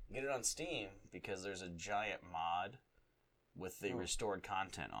 yeah? Get it on Steam because there's a giant mod with the restored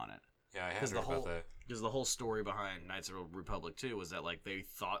content on it. Yeah, I heard about that. Because the whole story behind Knights of the Republic 2 was that like they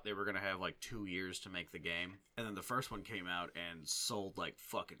thought they were going to have like 2 years to make the game. And then the first one came out and sold like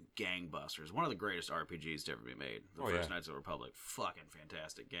fucking gangbusters. One of the greatest RPGs to ever be made. The first Knights of the Republic. Fucking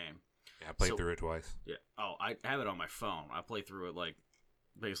fantastic game. Yeah, I played through it twice. Yeah. Oh, I have it on my phone. I play through it like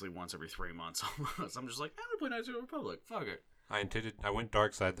basically once every 3 months almost. I'm just like, I'm going to play Knights of the Republic. Fuck it. I went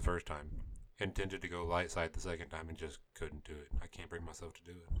dark side the first time. Intended to go light side the second time and just couldn't do it. I can't bring myself to do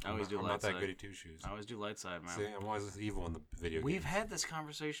it. I'm not that good at two shoes. I always do light side, man. See, I'm always evil in the video games. We've had this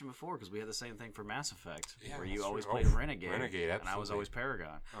conversation before because we had the same thing for Mass Effect, where you always true. played Renegade, absolutely. And I was always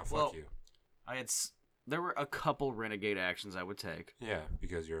Paragon. Oh, fuck you. There were a couple Renegade actions I would take. Yeah,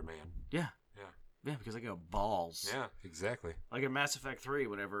 because you're a man. Yeah. Yeah, because I got balls. Yeah, exactly. Like in Mass Effect 3,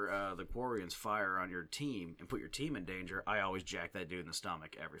 whenever the Quarians fire on your team and put your team in danger, I always jack that dude in the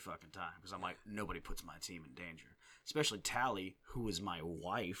stomach every fucking time. Because I'm like, nobody puts my team in danger. Especially Tali, who is my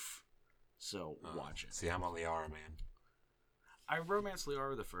wife. So, watch it. See, I'm a Liara, man. I romanced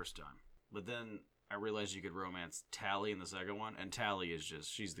Liara the first time. But then I realized you could romance Tali in the second one. And Tali is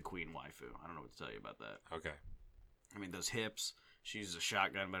just, she's the queen waifu. I don't know what to tell you about that. Okay. I mean, those hips, she uses a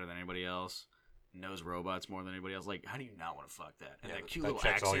shotgun better than anybody else. Knows robots more than anybody else. Like, how do you not want to fuck that? And that cute little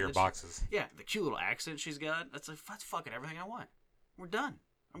accent. Checks all your boxes. Yeah, the cute little accent she's got. That's like, that's fucking everything I want. We're done.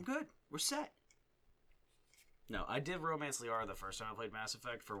 I'm good. We're set. No, I did romance Liara the first time I played Mass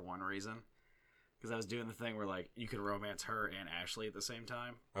Effect for one reason. Because I was doing the thing where, like, you could romance her and Ashley at the same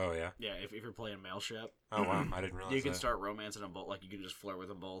time. Oh, yeah? Yeah, if you're playing Mail Ship. Oh, wow. I didn't realize you can start romancing them both. Like, you can just flirt with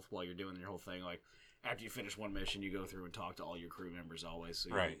them both while you're doing your whole thing. Like, after you finish one mission, you go through and talk to all your crew members always.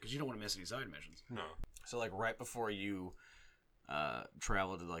 So right. Because you don't want to miss any side missions. No. So, like, right before you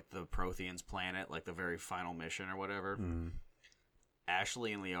travel to, like, the Protheans planet, like, the very final mission or whatever,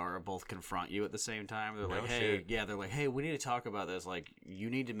 Ashley and Liara both confront you at the same time. They're No like, hey, shit. yeah, they're like, hey, we need to talk about this. Like, you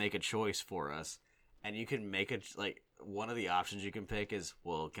need to make a choice for us. And you can make it, like, one of the options you can pick is,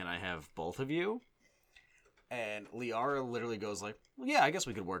 well, can I have both of you? And Liara literally goes like, well, yeah, I guess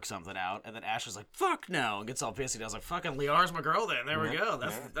we could work something out. And then Ashley's like, fuck no, and gets all pissy. I was like, fucking Liara's my girl then. There we Yeah, go.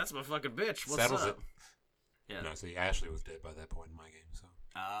 yeah. That's my fucking bitch. What's Settles up? it. Yeah. No, see, Ashley was dead by that point in my game, so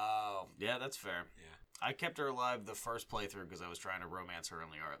Oh, yeah, that's fair. yeah. I kept her alive the first playthrough because I was trying to romance her and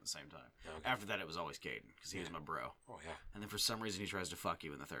Liara at the same time. Okay. After that, it was always Caden because he was Yeah. my bro. Oh yeah. And then for some reason, he tries to fuck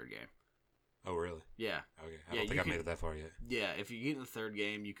you in the third game. Oh really? Yeah. Okay. I Yeah, don't think you I can- made it that far yet. Yeah, if you get in the third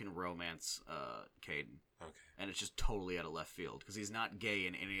game, you can romance Caden. Okay. And it's just totally out of left field because he's not gay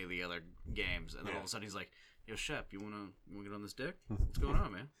in any of the other games. And then all of Yeah. a sudden, he's like, yo, Shep, you wanna get on this dick? What's going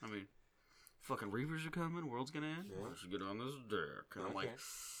on, man? I mean, fucking Reavers are coming, world's gonna end. Yeah. Let's get on this dick. And I'm like, Okay.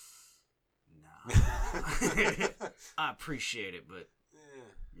 nah. I appreciate it, but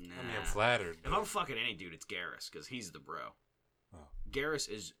Yeah. nah. I mean, I'm flattered. If but- I'm fucking any dude, it's Garrus, because he's the bro. Oh. Garrus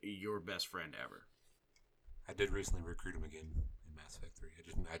is your best friend ever. I did recently recruit him again in Mass Effect 3.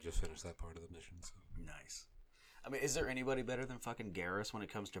 I just finished that part of the mission, so. Nice. I mean, is there anybody better than fucking Garrus when it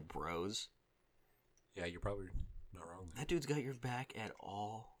comes to bros? Yeah, you're probably not wrong there. That dude's got your back at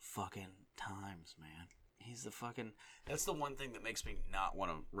all fucking times, man. He's the fucking... That's the one thing that makes me not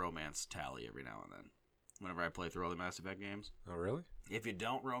want to romance Tally every now and then. Whenever I play through all the Mass Effect games. Oh, really? If you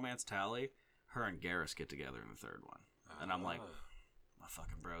don't romance Tally, her and Garrus get together in the third one. And I'm like, Ah. my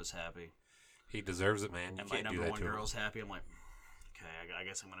fucking bro's happy. He deserves it, man. You And my can't do number that one to him. girl's happy. I'm like, okay, I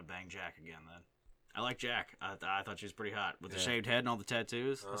guess I'm going to bang Jack again then. I like Jack. I thought she was pretty hot. With the Yeah. shaved head and all the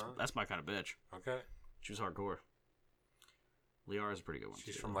tattoos. Uh-huh. That's my kind of bitch. Okay. She was hardcore. Liara's a pretty good one,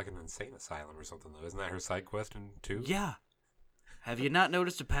 She's too. from like an insane asylum or something, though. Isn't that her side quest in 2? Yeah. Have you not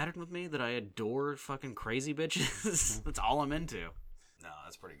noticed a pattern with me that I adore fucking crazy bitches? That's all I'm into. No,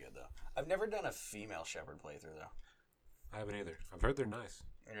 that's pretty good, though. I've never done a female shepherd playthrough, though. I haven't either. I've heard they're nice.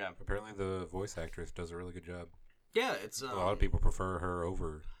 Yeah. Apparently, the voice actress does a really good job. Yeah, it's... A lot of people prefer her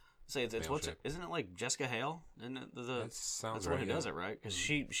over. Say it's male what's it? shepherd. Isn't it like Jessica Hale? Isn't it the That sounds that's right. the one who yeah. does it, right? Because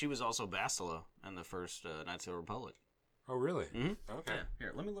she was also Bastila in the first Knights of the Republic. Oh, really? Mhm. Okay. Yeah.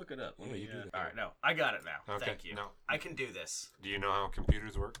 Here, let me look it up. Yeah, you do that. All right, no, I got it now. Okay, Thank you. no. I can do this. Do you know how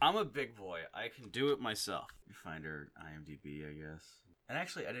computers work? I'm a big boy. I can do it myself. You find her IMDb, I guess. And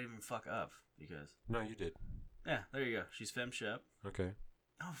actually, I didn't even fuck up because No, you did. yeah, there you go. She's Fem Shep. Okay.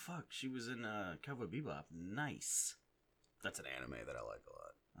 Oh fuck, she was in Cowboy Bebop. Nice. That's an anime that I like a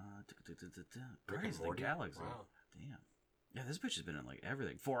lot. Guardians of the Morty? Galaxy. Wow. Damn. Yeah, this bitch has been in like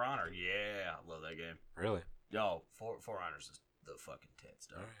everything. For Honor. Yeah, I love that game. Really? Yo, For Honor's just the fucking tits,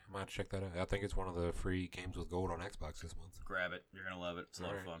 dog. All right. I might check that out. I think it's one of the free games with gold on Xbox this month. Grab it. You're gonna love it. It's a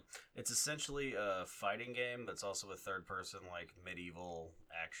lot of Alright. fun. It's essentially a fighting game that's also a third-person, like, medieval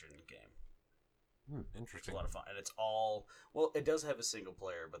action game. It's Interesting. a lot of fun. And it's all... Well, it does have a single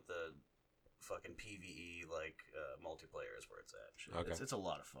player, but the fucking PvE, like, multiplayer is where it's at. Shit. Okay. It's a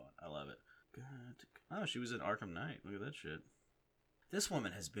lot of fun. I love it. Oh, she was in Arkham Knight. Look at that shit. This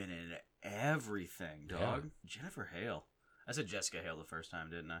woman has been in everything, dog. Jennifer Hale. I said Jessica Hale the first time,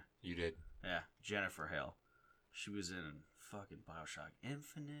 didn't I? You did. Yeah, Jennifer Hale. She was in fucking Bioshock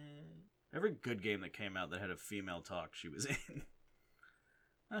Infinite. Every good game that came out that had a female talk, she was in.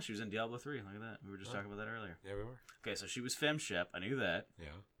 Oh, she was in Diablo 3. Look at that. We were just talking about that earlier. Yeah, we were. Okay, so she was Fem Shep. I knew that. Yeah.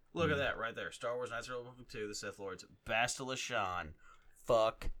 Look at that right there. Star Wars Knights of the Republic 2, The Sith Lords. Bastila Shan.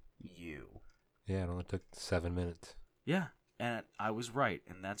 Fuck you. Yeah, it only took 7 minutes. Yeah, and I was right,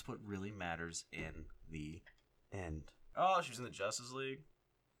 and that's what really matters in the end. Oh, she was in the Justice League.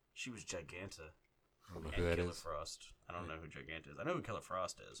 She was Giganta. I don't know And who that Killer is. Frost. I don't know who Giganta is. I know who Killer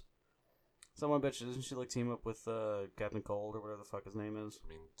Frost is. Someone bet you, doesn't she like team up with Captain Cold or whatever the fuck his name is? I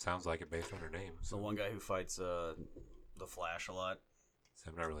mean, sounds like it based on her name. The So. one guy who fights the Flash a lot.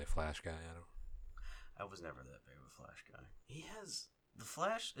 So I'm not really a Flash guy. I don't. I was never that big of a Flash guy. He has... The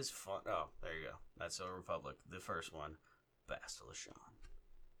Flash is fun. Oh, there you go. That's Old Republic. The first one. Bastila Shan.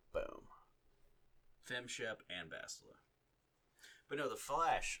 Boom. Fem Shep and Bastila. But no, the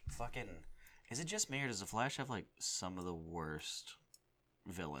Flash, fucking... Is it just me or does the Flash have, like, some of the worst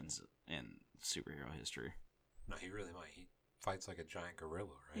villains in superhero history? No, he really might. He fights like a giant gorilla,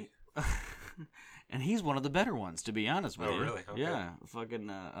 right? And he's one of the better ones, to be honest with Oh, you. really? Okay. Yeah. Fucking,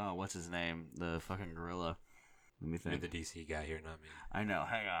 what's his name? The fucking gorilla. Let me You're think. the DC guy here, not me. I know.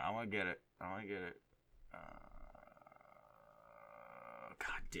 Hang on. I want to get it.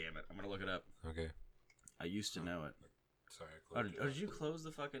 God damn it. I'm going to look it up. Okay. I used to know it. Sorry. I Oh, closed did you close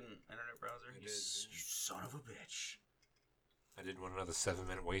the fucking internet browser? I You, did, you son of a bitch. I didn't want another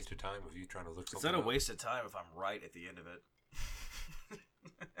 7-minute waste of time of you trying to look It's something not a up. waste of time if I'm right at the end of it.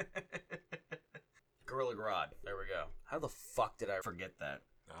 Gorilla Grodd. There we go. How the fuck did I forget that?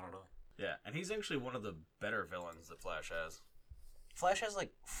 I don't know. Yeah, and he's actually one of the better villains that Flash has. Flash has,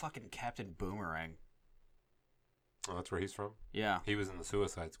 like, fucking Captain Boomerang. Oh, that's where he's from? Yeah. He was in the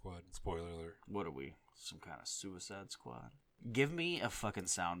Suicide Squad. Spoiler alert. What are we? Some kind of Suicide Squad? Give me a fucking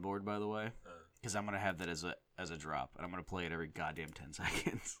soundboard, by the way, because I'm going to have that as a drop, and I'm going to play it every goddamn 10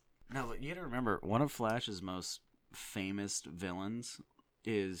 seconds. No, but you gotta remember, one of Flash's most famous villains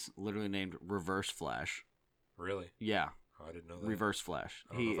is literally named Reverse Flash. Really? Yeah. Oh, I didn't know that. Reverse Flash.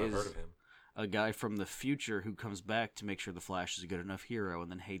 I don't know if I've heard of him. A guy from the future who comes back to make sure the Flash is a good enough hero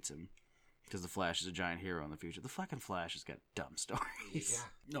and then hates him. Because the Flash is a giant hero in the future. The fucking Flash has got dumb stories. Yeah.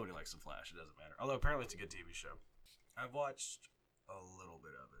 Nobody likes the Flash. It doesn't matter. Although apparently it's a good TV show. I've watched a little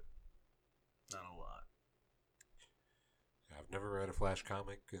bit of it. Not a lot. I've never read a Flash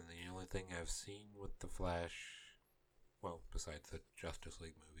comic, and the only thing I've seen with the Flash, well, besides the Justice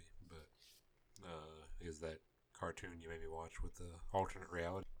League movie, but is that cartoon you made me watch with the alternate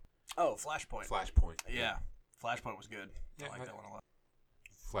reality. Oh, Flashpoint. Flashpoint. Yeah. Flashpoint was good. Yeah, I like that one a lot.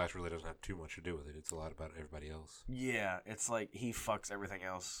 Flash really doesn't have too much to do with it. It's a lot about everybody else. Yeah, it's like he fucks everything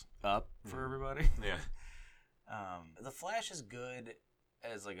else up for everybody. Yeah. The Flash is good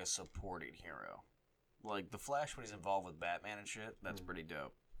as like a supporting hero. Like the Flash when he's involved with Batman and shit, that's pretty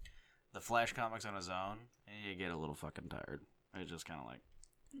dope. The Flash comics on his own, you get a little fucking tired. It's just kind of like,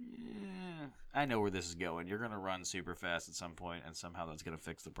 I know where this is going. You're gonna run super fast at some point, and somehow that's gonna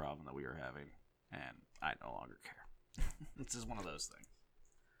fix the problem that we are having, and I no longer care. It's just one of those things.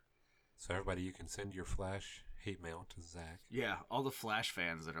 So everybody, you can send your Flash hate mail to Zach. Yeah, all the Flash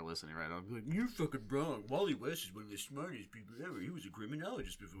fans that are listening right now, be like, you're fucking wrong. Wally West is one of the smartest people ever. He was a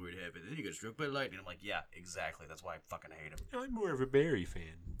criminologist before it happened. Then he got struck by lightning. I'm like, yeah, exactly. That's why I fucking hate him. I'm more of a Barry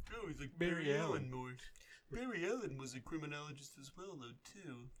fan. Oh, he's like Barry Allen more. Barry Allen was a criminologist as well, though,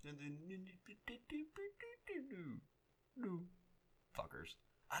 too. And then... Fuckers.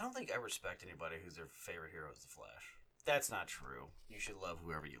 I don't think I respect anybody whose their favorite hero is the Flash. That's not true. You should love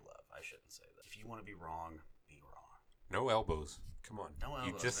whoever you love. I shouldn't say that. If you want to be wrong, be wrong. No elbows. Come on. No elbows,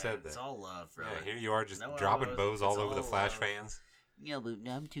 You just man. said that. It's all love, brother. Yeah, here you are just No dropping elbows. bows all It's over the all Flash love. fans. Yeah, but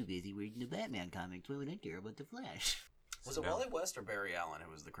I'm too busy reading the Batman comics. Why would I care about the Flash? Was it No. Wally West or Barry Allen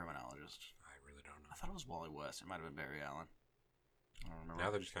who was the criminologist? I really don't I know. thought it was Wally West. It might have been Barry Allen. I don't remember. Now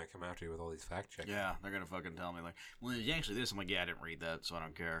they're just going to come after you with all these fact checks. Yeah, they're going to fucking tell me, like, well, it's actually this. I'm like, yeah, I didn't read that, so I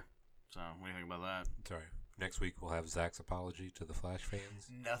don't care. So, what do you think about that? Sorry. Next week we'll have Zach's apology to the Flash fans.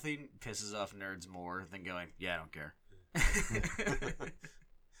 Nothing pisses off nerds more than going, yeah, I don't care.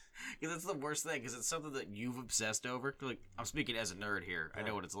 Because that's the worst thing, because it's something that you've obsessed over. Like, I'm speaking as a nerd here. I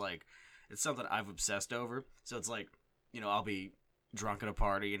know what it's like. It's something I've obsessed over. So it's like, you know, I'll be drunk at a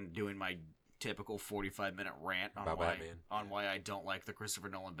party and doing my typical 45-minute rant on About why, Batman. on why I don't like the Christopher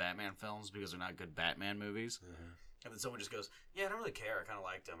Nolan Batman films because they're not good Batman movies. Mm-hmm. And then someone just goes, yeah, I don't really care. I kind of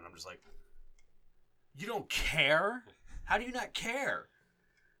liked him. And I'm just like, you don't care? How do you not care?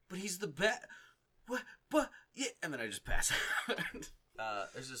 But he's the best. What? But yeah. And then I just pass out.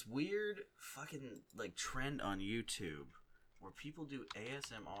 There's this weird fucking like trend on YouTube where people do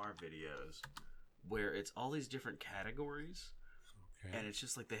ASMR videos where it's all these different categories. Okay. And it's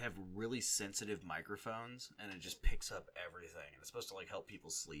just like they have really sensitive microphones and it just picks up everything. And it's supposed to like help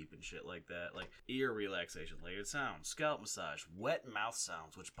people sleep and shit like that. Like ear relaxation, layered sound, scalp massage, wet mouth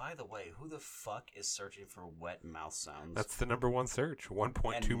sounds. Which, by the way, who the fuck is searching for wet mouth sounds? That's the number one search.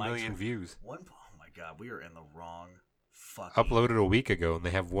 1.2 million views. Oh my god, we are in the wrong fucking... Uploaded a week ago and they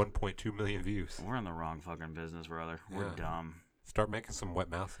have 1.2 million views. We're in the wrong fucking business, brother. We're Yeah. dumb. Start making some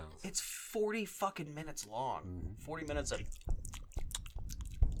wet mouth sounds. It's 40 fucking minutes long. 40 minutes of...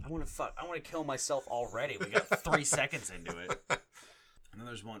 I want to kill myself already. We got 3 seconds into it. And then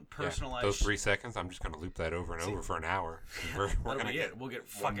there's one personalized... Yeah, those 3 seconds, I'm just going to loop that over and over for an hour. We're That'll gonna be it. We'll get 1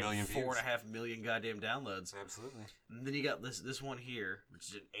 fucking million views. 4.5 million goddamn downloads. Absolutely. And then you got this one here, which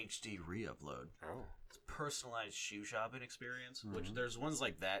is an HD re-upload. Oh. It's a personalized shoe shopping experience, which there's ones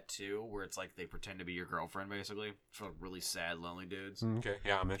like that too, where it's like they pretend to be your girlfriend basically for really sad, lonely dudes. Okay,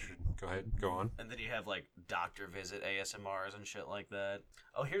 yeah, I'm interested. Go ahead, go on. And then you have like doctor visit ASMRs and shit like that.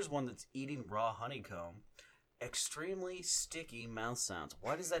 Oh, here's one that's eating raw honeycomb. Extremely sticky mouth sounds.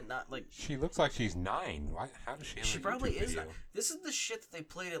 Why does that not like? She looks like she's 9. Why? How does she? Have She a probably YouTube is. video? Not. This is the shit that they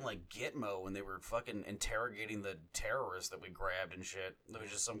played in like Gitmo when they were fucking interrogating the terrorists that we grabbed and shit. There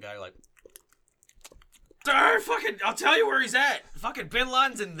was just some guy like, fucking, I'll tell you where he's at. Fucking Bin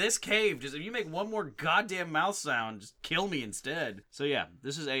Laden's in this cave. Just if you make one more goddamn mouth sound, just kill me instead. So yeah,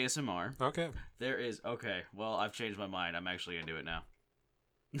 this is ASMR. Okay. There is okay. Well, I've changed my mind. I'm actually gonna do it now.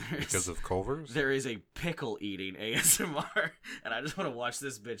 Because of Culver's? There is a pickle eating ASMR, and I just want to watch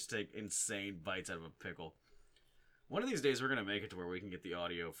this bitch take insane bites out of a pickle. One of these days, we're gonna make it to where we can get the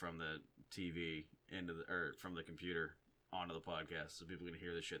audio from the TV from the computer onto the podcast, so people can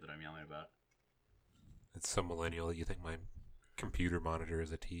hear the shit that I'm yelling about. It's so millennial that you think my computer monitor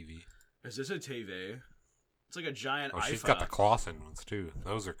is a TV. Is this a TV? It's like a giant iPhone. She's got the Clausen ones too.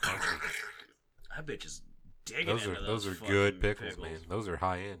 Those are crunchy. That bitch is digging those into are fucking good pickles, man. Those are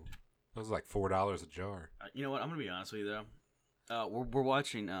high end. Those are like $4 a jar. You know what? I'm gonna be honest with you though. We're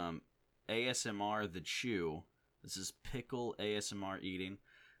watching ASMR The Chew. This is pickle ASMR eating.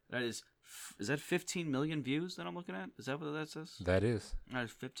 That is that 15 million views that I'm looking at? Is that what that says? That is. That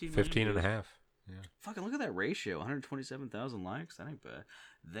is 15 and a half. Yeah. Fucking look at that ratio. 127,000 likes. That ain't bad.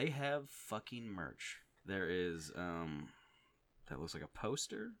 They have fucking merch. There is that looks like a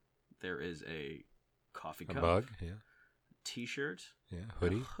poster. There is a coffee cup. A mug, yeah. T-shirt. Yeah,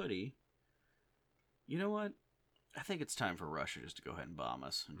 hoodie. A hoodie. You know what? I think it's time for Russia just to go ahead and bomb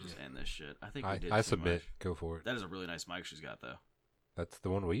us and just end this shit. I think we did I too submit. much. Go for it. That is a really nice mic she's got, though. That's the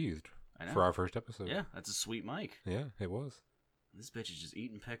one we used I know. for our first episode. Yeah, that's a sweet mic. Yeah, it was. This bitch is just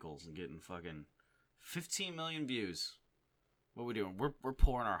eating pickles and getting fucking 15 million views. What we doing? We're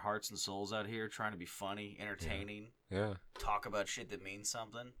pouring our hearts and souls out here, trying to be funny, entertaining, Yeah. talk about shit that means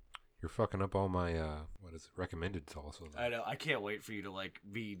something. You're fucking up all my recommended also. I know. I can't wait for you to like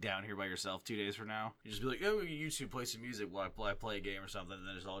be down here by yourself 2 days from now. You just be like, "Oh, you two play some music while I play a game or something," and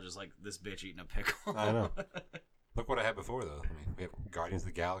then it's all just like this bitch eating a pickle. I know. Look what I had before though. I mean, we have Guardians of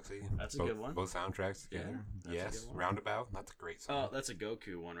the Galaxy. That's a both, good one. Both soundtracks together. Yeah, that's a Yes. good one. Roundabout. That's a great Oh, song. that's a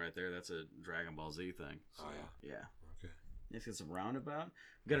Goku one right there. That's a Dragon Ball Z thing. So, Oh, yeah. Okay. Let's get some Roundabout.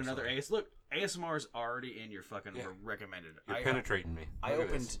 We got another Look, ASMR is already in your fucking recommended. You're penetrating me. I Look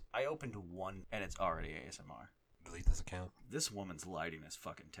at this. opened one and it's already ASMR. Delete this account. This woman's lighting is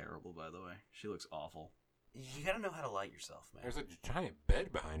fucking terrible, by the way. She looks awful. You gotta know how to light yourself, man. There's a giant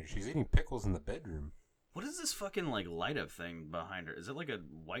bed behind her. She's eating pickles in the bedroom. What is this fucking like light up thing behind her? Is it like a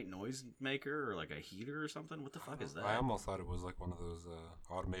white noise maker or like a heater or something? What the fuck is that? I almost thought it was like one of those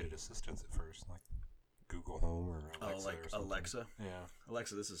automated assistants at first, like Google Home or Alexa. Oh, like or something. Alexa? Yeah.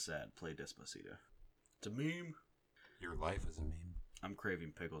 Alexa, this is sad. Play Despacito. It's a meme. Your life is a meme. I'm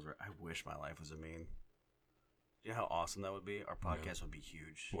craving pickles. I wish my life was a meme. You know how awesome that would be? Our podcast would be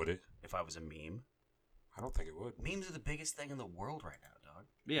huge. Would it? If I was a meme. I don't think it would. Memes are the biggest thing in the world right now, dog.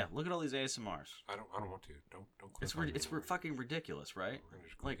 Yeah, look at all these ASMRs. I don't want to. Don't click It's on me it's anymore. fucking ridiculous, right? We're gonna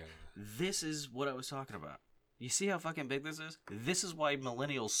just click Like, out of that. this is what I was talking about. You see how fucking big this is? This is why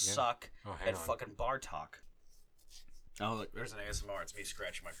millennials suck Oh, hang at on. fucking bar talk. Oh, look, there's an ASMR. It's me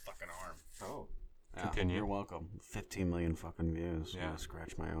scratching my fucking arm. Oh. Yeah, Continue. You're welcome. 15 million fucking views. Yeah.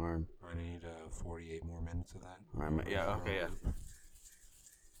 Scratch my arm. I need 48 more minutes of that. Yeah, okay, yeah.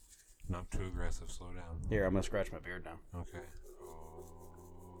 Not too aggressive. Slow down. Here, I'm gonna scratch my beard now. Okay.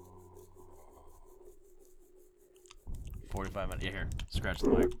 45 minutes. Yeah, here. Scratch the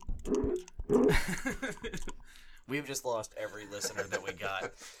mic. We've just lost every listener that we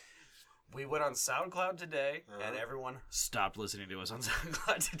got. We went on SoundCloud today, and everyone stopped listening to us on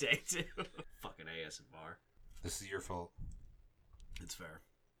SoundCloud today, too. Fucking ASMR. This is your fault. It's fair.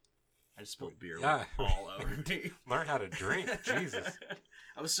 I just spilled beer Yeah. all over me. Learn how to drink. Jesus.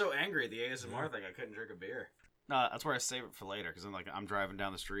 I was so angry at the ASMR thing, I couldn't drink a beer. No, that's where I save it for later, because I'm driving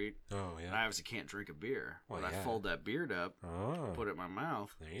down the street, Oh, and yeah. I obviously can't drink a beer. Well, but yeah. I fold that beard up, Oh. put it in my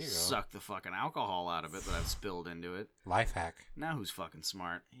mouth, There you go. suck the fucking alcohol out of it that I've spilled into it. Life hack. Now who's fucking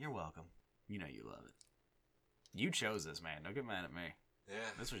smart? You're welcome. You know you love it. You chose this, man. Don't get mad at me. Yeah.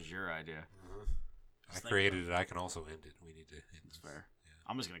 This was your idea. I created it. I can also end it. We need to end That's this. fair.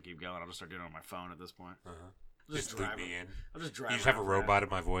 I'm just gonna keep going. I'll just start doing it on my phone at this point. Uh-huh. I'll Just loop me in. I'll just drive. You just have a robot in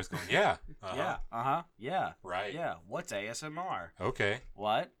my voice going, yeah. Uh-huh. Yeah. Uh-huh. Yeah. Right. Yeah. What's ASMR? Okay.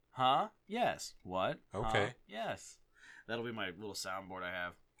 What? Huh? Yes. What? Huh? Okay. Yes. That'll be my little soundboard I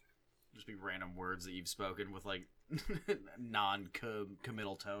have. Just be random words that you've spoken with like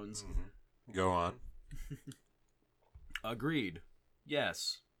non-committal tones. Mm-hmm. Go on. Agreed.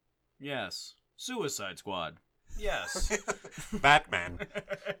 Yes. Yes. Suicide Squad. Yes. Batman.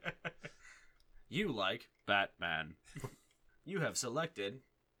 You like Batman. You have selected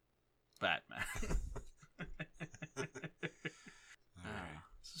Batman.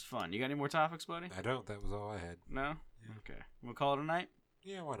 This is fun. You got any more topics, buddy? I don't. That was all I had. No? Okay. We'll call it a night?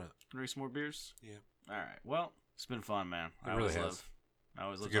 Yeah, why not? Drink some more beers? Yeah. All right. Well, it's been fun, man. It I really always has. love. I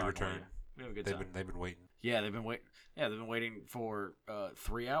always It's a love good talking return. with you. We have a good They've time. been waiting. Yeah, they've been waiting. Yeah, they've been waiting for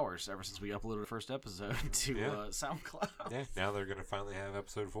 3 hours ever since we uploaded the first episode to Yeah. SoundCloud. Yeah. Now they're gonna finally have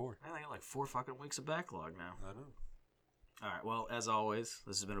episode 4. I got like 4 fucking weeks of backlog now. I know. All right. Well, as always,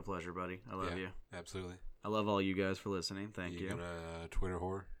 this has been a pleasure, buddy. I love you. Absolutely. I love all you guys for listening. Thank you. You gonna Twitter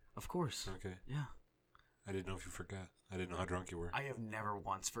whore? Of course. Okay. Yeah. I didn't know if you forgot. I didn't know how drunk you were. I have never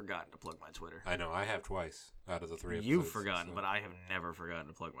once forgotten to plug my Twitter. I know. I have twice out of the 3 episodes. You've forgotten, so- but I have never forgotten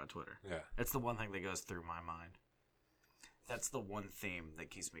to plug my Twitter. Yeah. It's the one thing that goes through my mind. That's the one theme that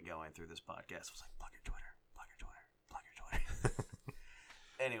keeps me going through this podcast. It was like, plug your Twitter, plug your Twitter, plug your Twitter.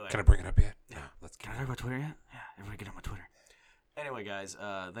 Anyway. Can I bring it up yet? No. Let's Can get I talk about Twitter yet? Yeah, everybody get on my Twitter. Anyway, guys,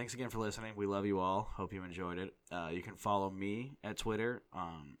 thanks again for listening. We love you all. Hope you enjoyed it. You can follow me at Twitter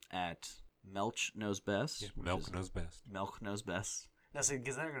at Melch Knows Best. Yeah, Milk knows best. Milk Knows Best. No, see,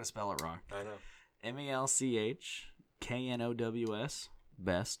 because they're going to spell it wrong. I know. MELCHKNOWS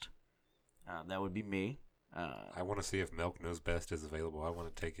Best. That would be me. I want to see if Milk Knows Best is available. I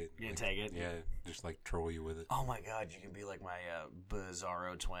want to take it. You can take it? Yeah, just like troll you with it. Oh my God, you can be like my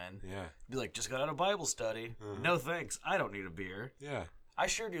bizarro twin. Yeah. Be like, just got out of Bible study. Mhm. No thanks. I don't need a beer. Yeah. I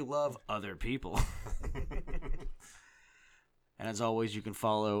sure do love other people. And as always, you can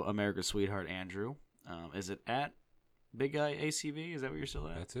follow America's Sweetheart Andrew. Is it at Big Guy ACV? Is that what you're still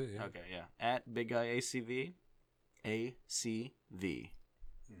at? That's it, yeah. Okay, yeah. At Big Guy ACV. ACV.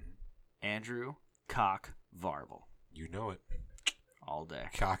 Mhm. Andrew Cock Varble. You know it. All day.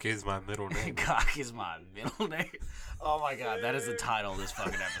 Cock is my middle name. Cock is my middle name. Oh my God, that is the title of this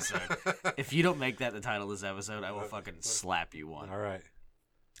fucking episode. If you don't make that the title of this episode, I will fucking slap you one. All right.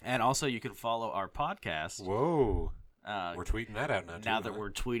 And also, you can follow our podcast. Whoa. We're tweeting that out now, too. Now that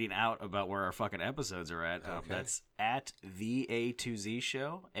we're tweeting out about where our fucking episodes are at, Okay. that's at the A2Z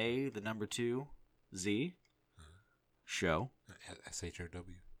show. A, the number 2, Z, show, SHOW.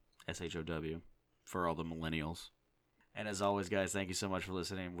 SHOW, for all the millennials. And as always, guys, thank you so much for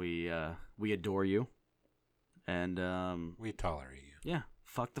listening. We adore you. And, We tolerate you. yeah,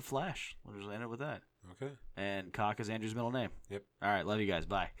 fuck the Flash. We'll just end it with that. Okay. And Cock is Andrew's middle name. Yep. All right, love you guys.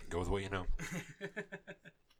 Bye. Go with what you know.